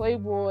with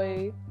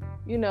Playboy,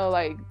 you know,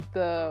 like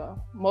the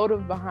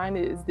motive behind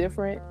it is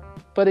different.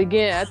 But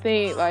again, I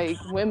think like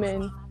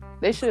women,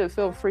 they should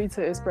feel free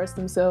to express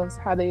themselves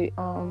how they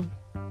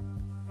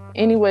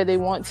any way they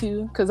want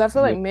to, because I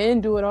feel like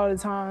men do it all the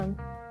time.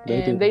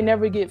 They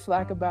never get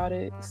flack about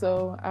it,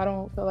 so I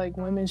don't feel like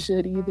women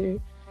should either.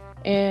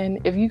 And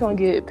if you're gonna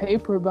get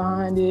paper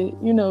behind it,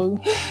 you know,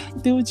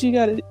 do what you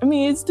gotta. I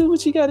mean, it's do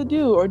what you gotta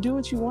do, or do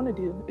what you want to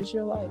do. It's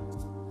your life.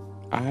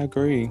 I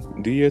agree.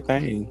 Do your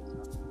thing.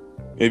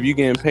 If you're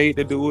getting paid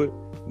to do it,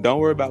 don't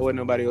worry about what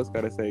nobody else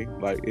gotta say.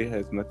 Like, it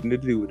has nothing to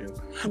do with them.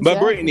 Exactly. But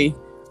Brittany,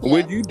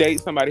 would you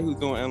date somebody who's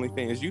doing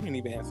OnlyFans? You didn't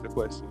even answer the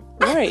question.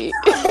 Right?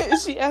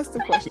 She asked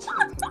the question.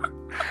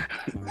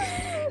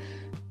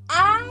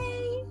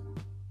 I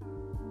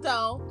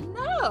don't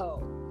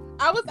know.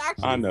 I was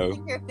actually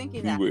sitting here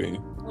thinking that.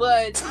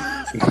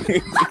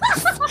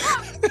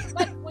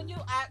 Like when you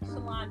asked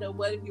Shalonda,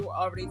 what if you were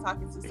already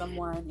talking to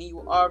someone and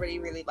you already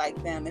really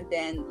liked them, and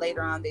then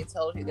later on they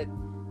told you that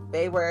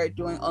they were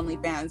doing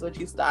OnlyFans, would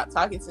you stop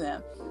talking to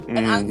them?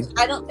 And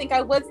I don't think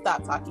I would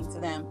stop talking to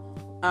them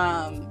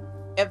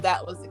if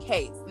that was the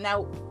case.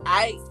 Now,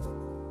 I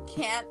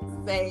can't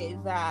say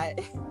that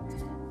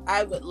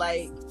I would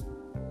like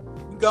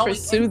go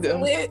pursue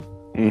them.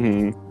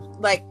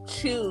 Like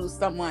choose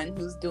someone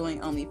who's doing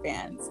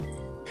OnlyFans.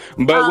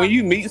 But when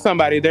you meet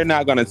somebody, they're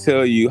not gonna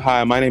tell you,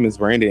 "Hi, my name is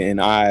Brandon and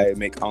I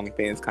make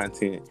OnlyFans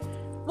content."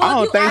 Well, I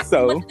don't think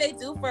so. What do they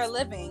do for a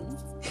living?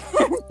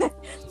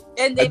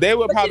 And they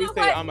would probably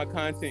say, "I'm a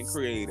content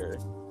creator."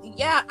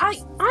 Yeah,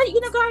 I you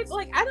know, guys,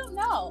 like I don't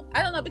know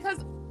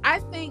because I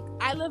think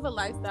I live a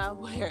lifestyle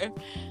where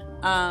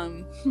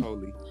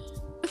holy.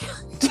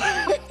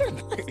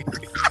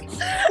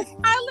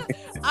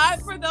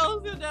 For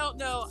those who don't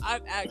know,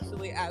 I'm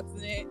actually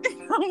abstinent.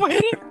 I'm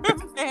waiting for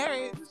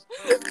marriage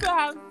to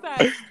have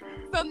sex.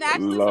 So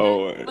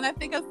naturally, when I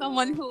think of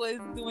someone who is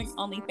doing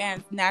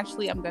OnlyFans,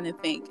 naturally I'm going to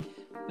think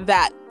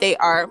that they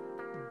are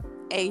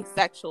a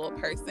sexual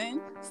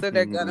person. So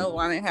they're going to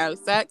want to have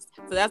sex.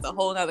 So that's a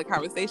whole other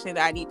conversation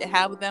that I need to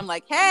have with them.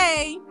 Like,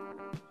 hey,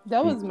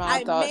 that was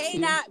my thought. I may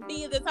not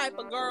be the type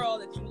of girl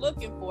that you're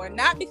looking for.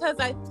 Not because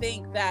I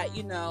think that,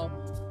 you know,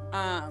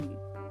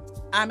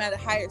 I'm at a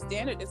higher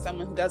standard than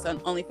someone who does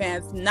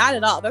OnlyFans. Not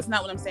at all. That's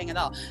not what I'm saying at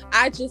all.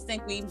 I just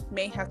think we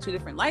may have two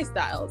different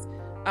lifestyles.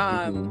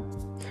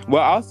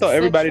 Well, also,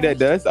 everybody that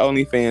does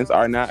OnlyFans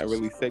are not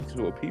really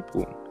sexual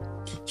people.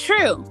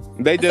 True.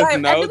 They just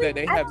know that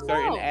they have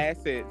certain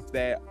assets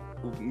that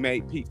may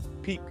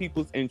pique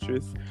people's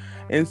interests.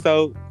 And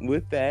so,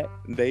 with that,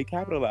 they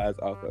capitalize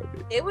off of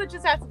it. It would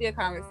just have to be a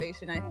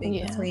conversation, I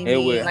think, between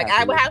me. Like,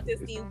 I would have to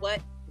see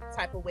what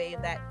type of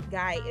wave that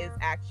guy is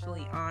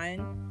actually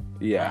on.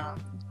 Yeah.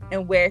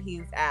 And where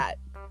he's at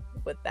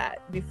with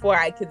that before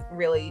I could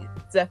really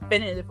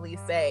definitively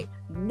say,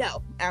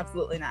 no,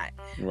 absolutely not.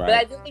 Right. But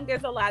I do think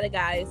there's a lot of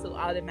guys who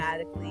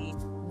automatically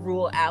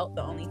rule out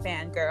the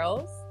OnlyFans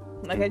girls.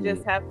 Like, I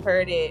just have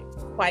heard it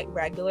quite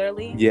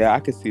regularly. Yeah, I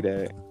could see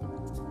that.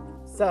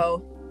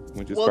 So,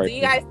 do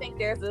you guys think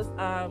there's this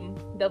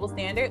double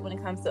standard when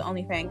it comes to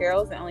OnlyFans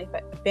girls and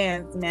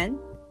OnlyFans men?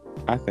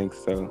 I think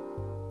so.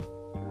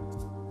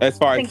 As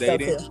far as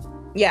dating?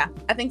 So yeah,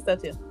 I think so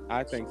too.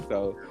 I think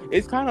so.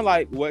 It's kind of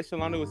like what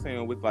Shalonda was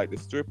saying with like the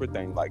stripper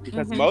thing, like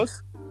because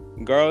most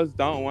girls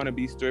don't want to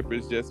be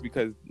strippers just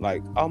because,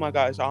 like, oh my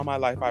gosh, all my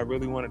life I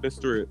really wanted to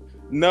strip.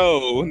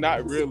 No,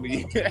 not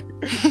really.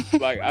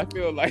 Like, I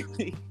feel like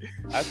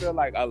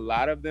a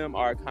lot of them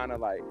are kind of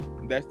like,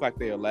 that's like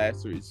their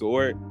last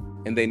resort,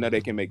 and they know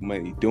they can make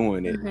money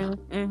doing it.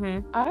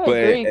 I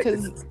agree,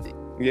 because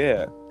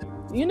yeah,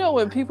 you know,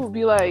 when people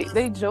be like,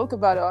 they joke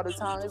about it all the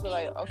time. They be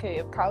like, okay,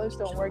 if college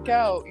don't work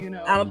out, you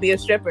know, I'm gonna be a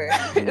stripper.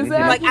 Exactly.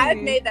 Like, I've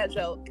made that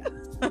joke.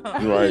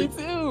 Right. Me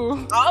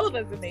too. All of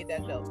us have made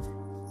that joke.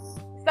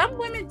 Some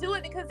women do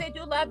it because they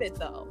do love it,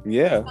 though.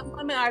 Yeah. Some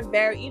women are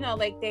very,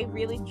 like, they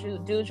really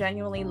do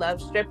genuinely love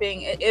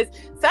stripping. It is.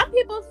 Some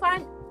people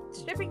find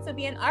stripping to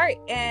be an art,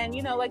 and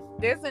like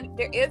there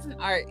is an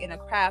art and a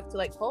craft to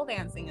like pole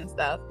dancing and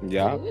stuff.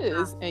 Yeah, it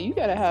is, and you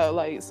gotta have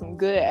like some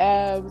good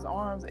abs,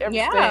 arms, everything.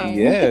 Yeah.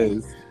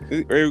 Yes,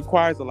 it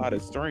requires a lot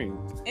of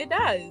strength. It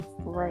does.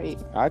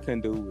 Right. I can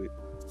do it.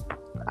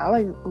 I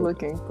like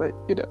looking, but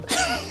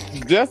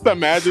Just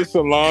imagine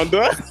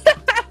Shalonda.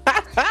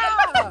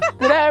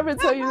 Did I ever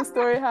tell you the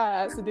story how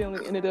I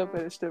accidentally ended up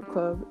at a strip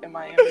club in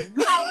Miami?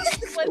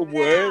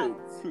 What?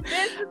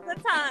 This is the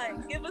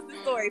time. Give us the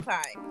story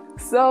time.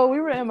 So we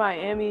were in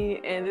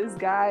Miami, and this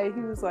guy,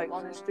 he was like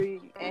on the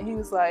street, and he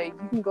was like,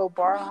 you can go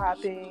bar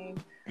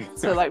hopping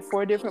to like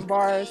 4 different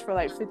bars for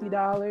like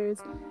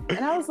 $50. And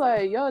I was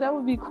like, yo, that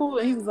would be cool.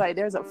 And he was like,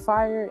 there's a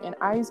fire and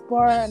ice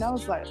bar. And I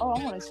was like, oh,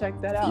 I want to check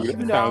that out.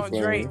 Even though I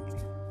don't drink.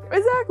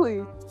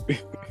 Exactly.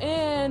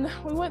 And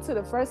we went to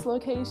the first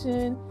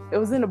location. It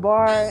was in a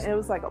bar, and it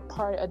was like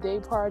a day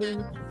party.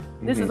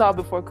 This is all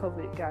before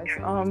COVID, guys.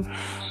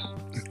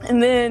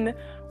 And then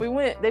they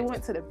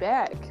went to the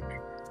back,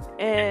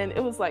 and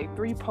it was like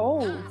 3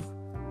 poles.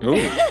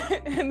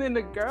 And then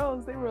the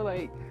girls,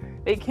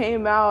 they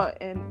came out,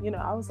 and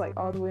I was like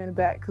all the way in the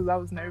back because I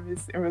was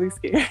nervous and really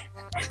scared.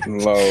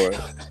 Lord.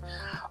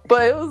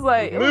 But it was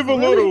like, Live a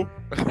little.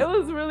 It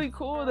was really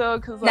cool though,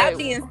 because not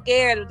being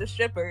scared of the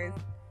strippers.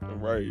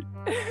 Right.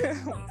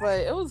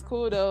 But it was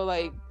cool though.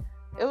 Like,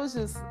 it was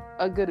just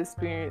a good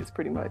experience,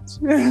 pretty much.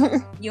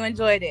 You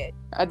enjoyed it.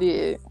 I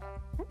did.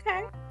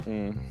 Okay.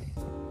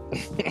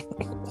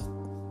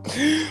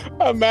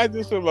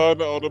 Imagine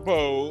Shalonda on the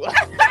pole.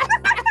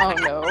 Oh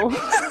no.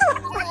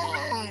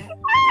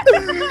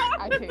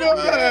 I can't do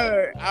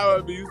that. I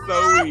would be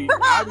so weak.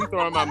 I'd be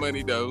throwing my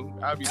money though.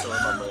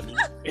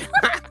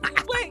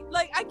 Wait,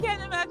 like, I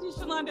can't imagine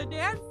Shalonda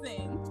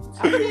dancing.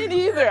 I didn't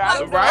either.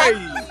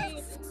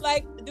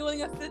 Like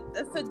doing a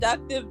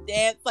seductive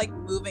dance, like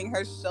moving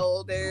her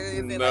shoulders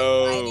and like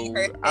No, lining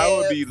her hips. I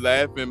would be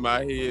laughing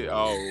my head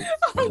off.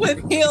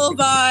 With heels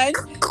on,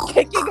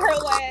 kicking her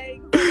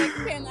legs.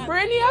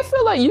 Brittany, I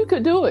feel like you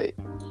could do it.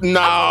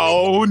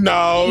 No.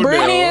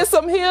 Brittany in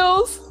some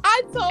heels.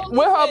 I told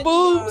with her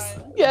boobs.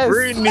 Yes.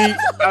 Brittany,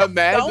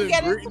 imagine Don't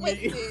get Brittany.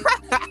 it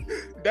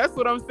twisted. That's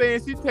what I'm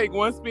saying. She take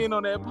one spin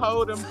on that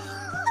pole, them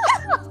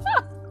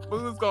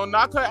boobs gonna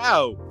knock her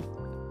out.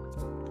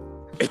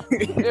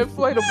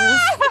 Inflatables.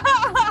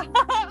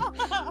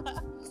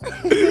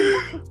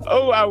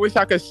 Oh, I wish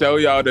I could show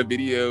y'all the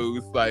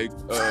videos, like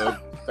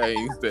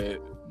things that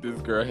this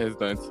girl has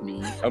done to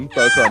me. I'm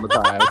so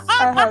traumatized.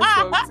 I have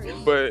so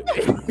too. But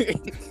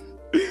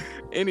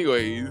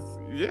anyways,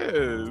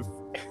 yes.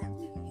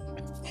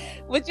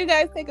 Would you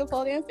guys take a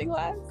pole dancing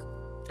class?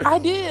 I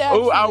did.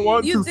 Actually. Oh, I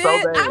want You to did?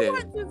 so bad. I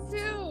want to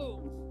too.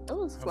 It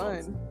was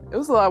fun. It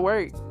was a lot of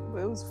work,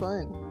 but it was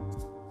fun.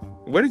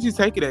 Where did you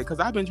take it at? Because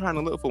I've been trying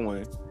to look for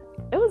one.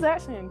 It was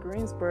actually in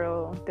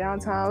Greensboro,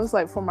 downtown. It was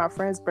like for my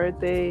friend's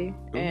birthday,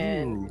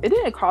 and it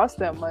didn't cost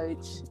that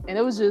much. And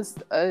it was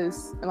just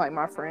us and like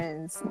my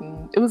friends.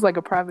 And it was like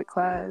a private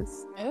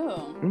class.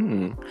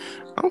 Ew.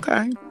 Okay.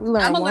 I'm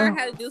gonna learn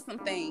how to do some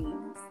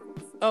things.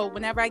 Oh,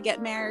 whenever I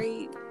get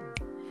married,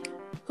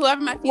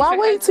 whoever my future Why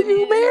wait till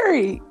you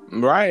married?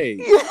 Right.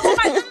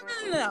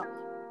 No.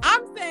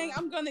 I'm saying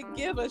I'm gonna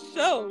give a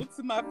show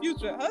to my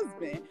future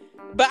husband.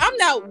 But I'm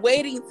not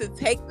waiting to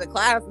take the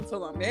class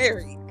until I'm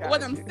married. Gotcha.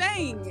 What I'm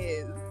saying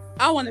is,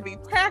 I want to be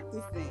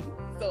practicing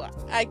so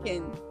I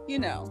can,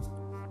 know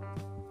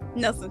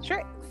some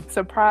tricks.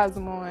 Surprise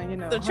them on,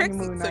 Some tricks,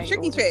 honeymoon some night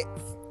tricky or-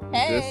 tricks.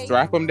 Hey. Just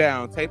strap them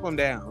down. Tape them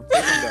down.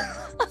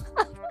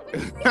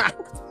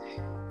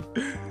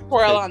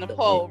 Twirl on the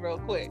pole real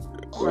quick.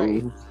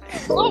 Right.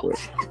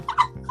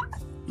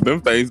 Them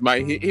things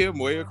might hit him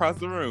way across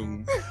the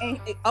room.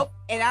 And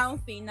I don't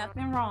see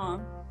nothing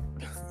wrong.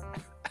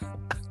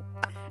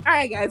 All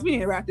right, guys, we need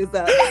to wrap this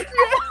up.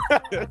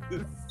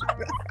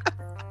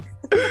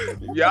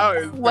 Y'all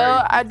is Well,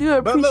 crazy. I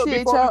do But look,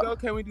 appreciate before we y'all. go,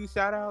 can we do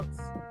shout outs?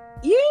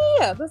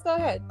 Yeah, let's go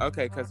ahead.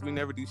 Okay, because we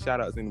never do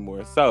shout outs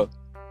anymore. So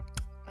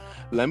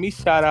let me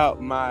shout out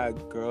my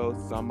girl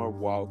Summer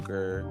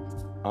Walker,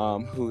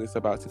 who is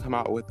about to come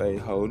out with a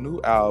whole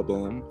new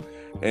album.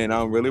 And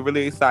I'm really,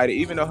 really excited.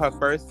 Even though her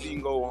first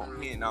single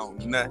won't hit on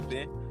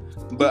nothing,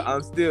 but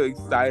I'm still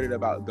excited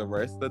about the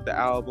rest of the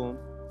album.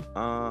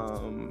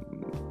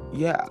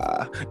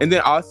 Yeah. And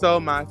then also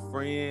my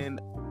friend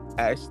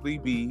Ashley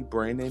B,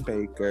 Brandon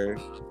Baker.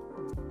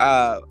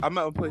 I'm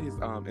gonna put his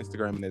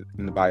Instagram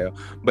in the bio,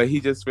 but he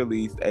just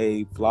released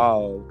a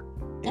vlog,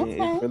 and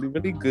it's really,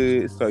 really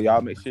good. So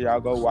y'all make sure y'all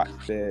go watch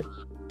that.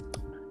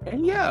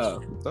 And yeah,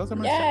 those are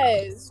my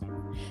shout-outs.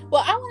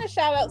 Well, I want to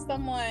shout out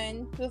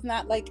someone who's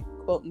not like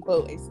quote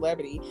unquote a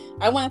celebrity.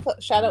 I want to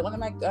shout out one of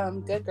my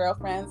good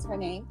girlfriends. Her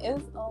name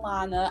is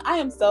Alana. I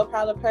am so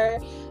proud of her.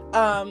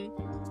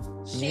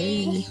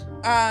 She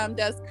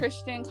does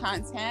Christian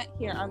content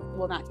here on,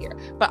 well, not here,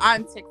 but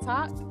on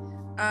TikTok.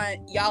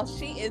 Y'all,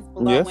 she is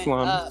blowing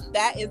up.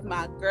 That is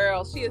my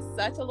girl. She is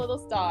such a little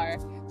star.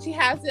 She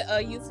has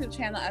a YouTube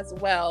channel as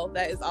well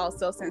that is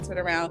also centered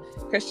around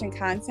Christian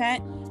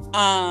content.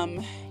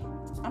 I'm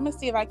gonna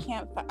see if I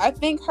can't. I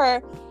think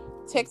her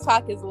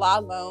TikTok is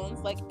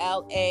Lalones, like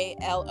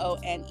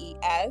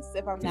LALONES,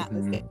 if I'm not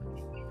mistaken.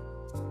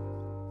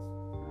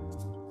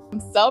 I'm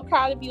so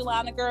proud of you,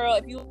 Lana girl.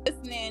 If you're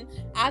listening,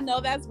 I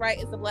know that's right.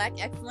 It's a Black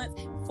excellence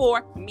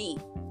for me.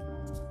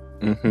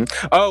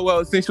 Oh,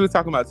 well, since you were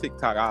talking about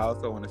TikTok, I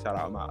also want to shout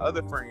out my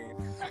other friend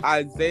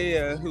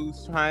Isaiah,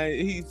 who's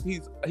trying.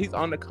 He's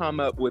on the come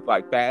up with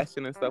like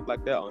fashion and stuff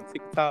like that on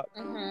TikTok.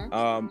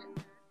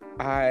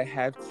 I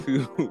have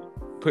to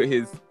put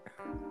his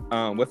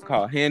what's it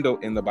called handle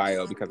in the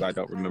bio because I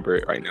don't remember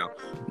it right now.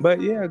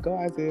 But yeah, go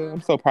Isaiah.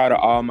 I'm so proud of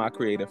all my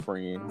creative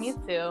friends. Me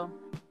too.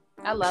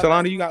 I love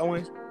Shalonda, it. you got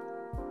one?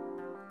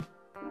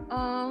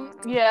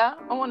 Yeah,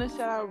 I want to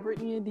shout out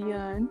Brittany and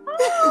Dion.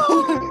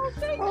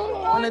 I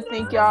want to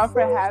thank y'all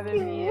for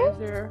having me as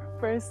your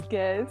first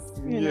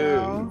guest. You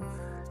know,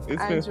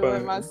 I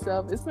enjoyed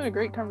myself. It's been a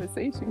great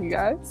conversation, you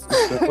guys.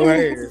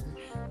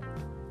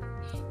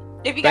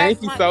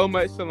 Thank you so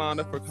much,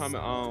 Shalonda, for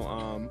coming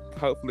on.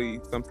 Hopefully,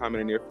 sometime in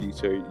the near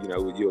future, you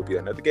know, you'll be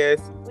another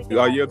guest,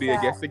 or you'll be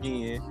a guest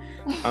again.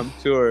 I'm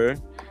sure.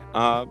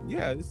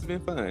 Yeah, this has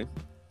been fun.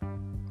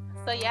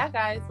 So yeah,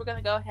 guys, we're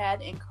gonna go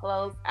ahead and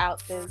close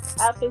out this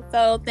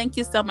episode. Thank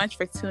you so much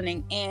for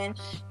tuning in.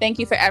 Thank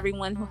you for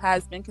everyone who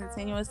has been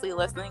continuously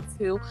listening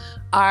to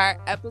our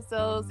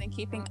episodes and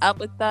keeping up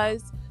with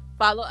us.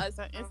 Follow us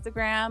on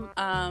Instagram.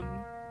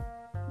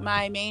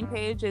 My main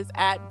page is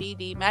at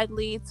BD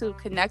Medley to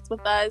connect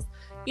with us.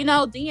 You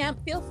know,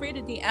 feel free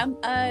to DM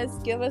us,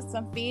 give us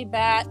some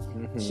feedback,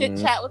 chit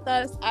chat with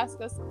us,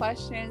 ask us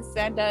questions,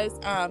 send us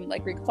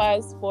like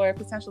requests for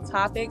potential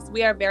topics.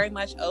 We are very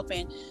much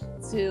open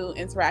to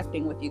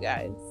interacting with you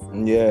guys.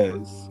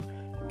 Yes.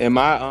 And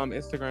my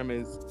Instagram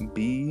is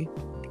B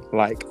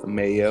like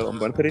Mayo. I'm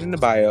gonna put it in the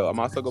bio. I'm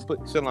also gonna put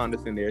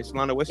Shalonda's in there.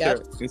 Shalonda, what's your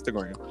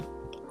Instagram?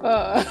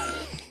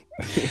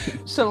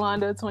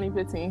 Shalonda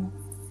 2015.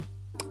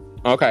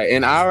 Okay,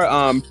 and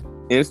our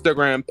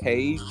Instagram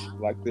page,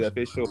 like the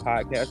official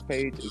podcast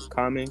page, is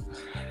coming.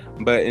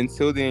 But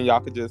until then,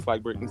 y'all could just,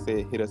 like Brittany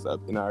said, hit us up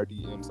in our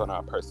DMs on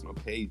our personal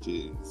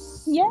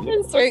pages.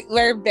 Yes,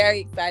 we're very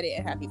excited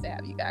and happy to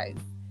have you guys.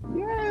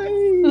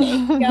 Yay!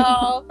 Thank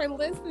y'all for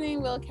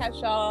listening. We'll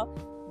catch y'all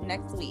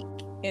next week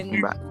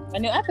in a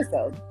new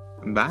episode.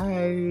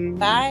 Bye.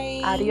 Bye.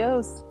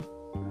 Adios.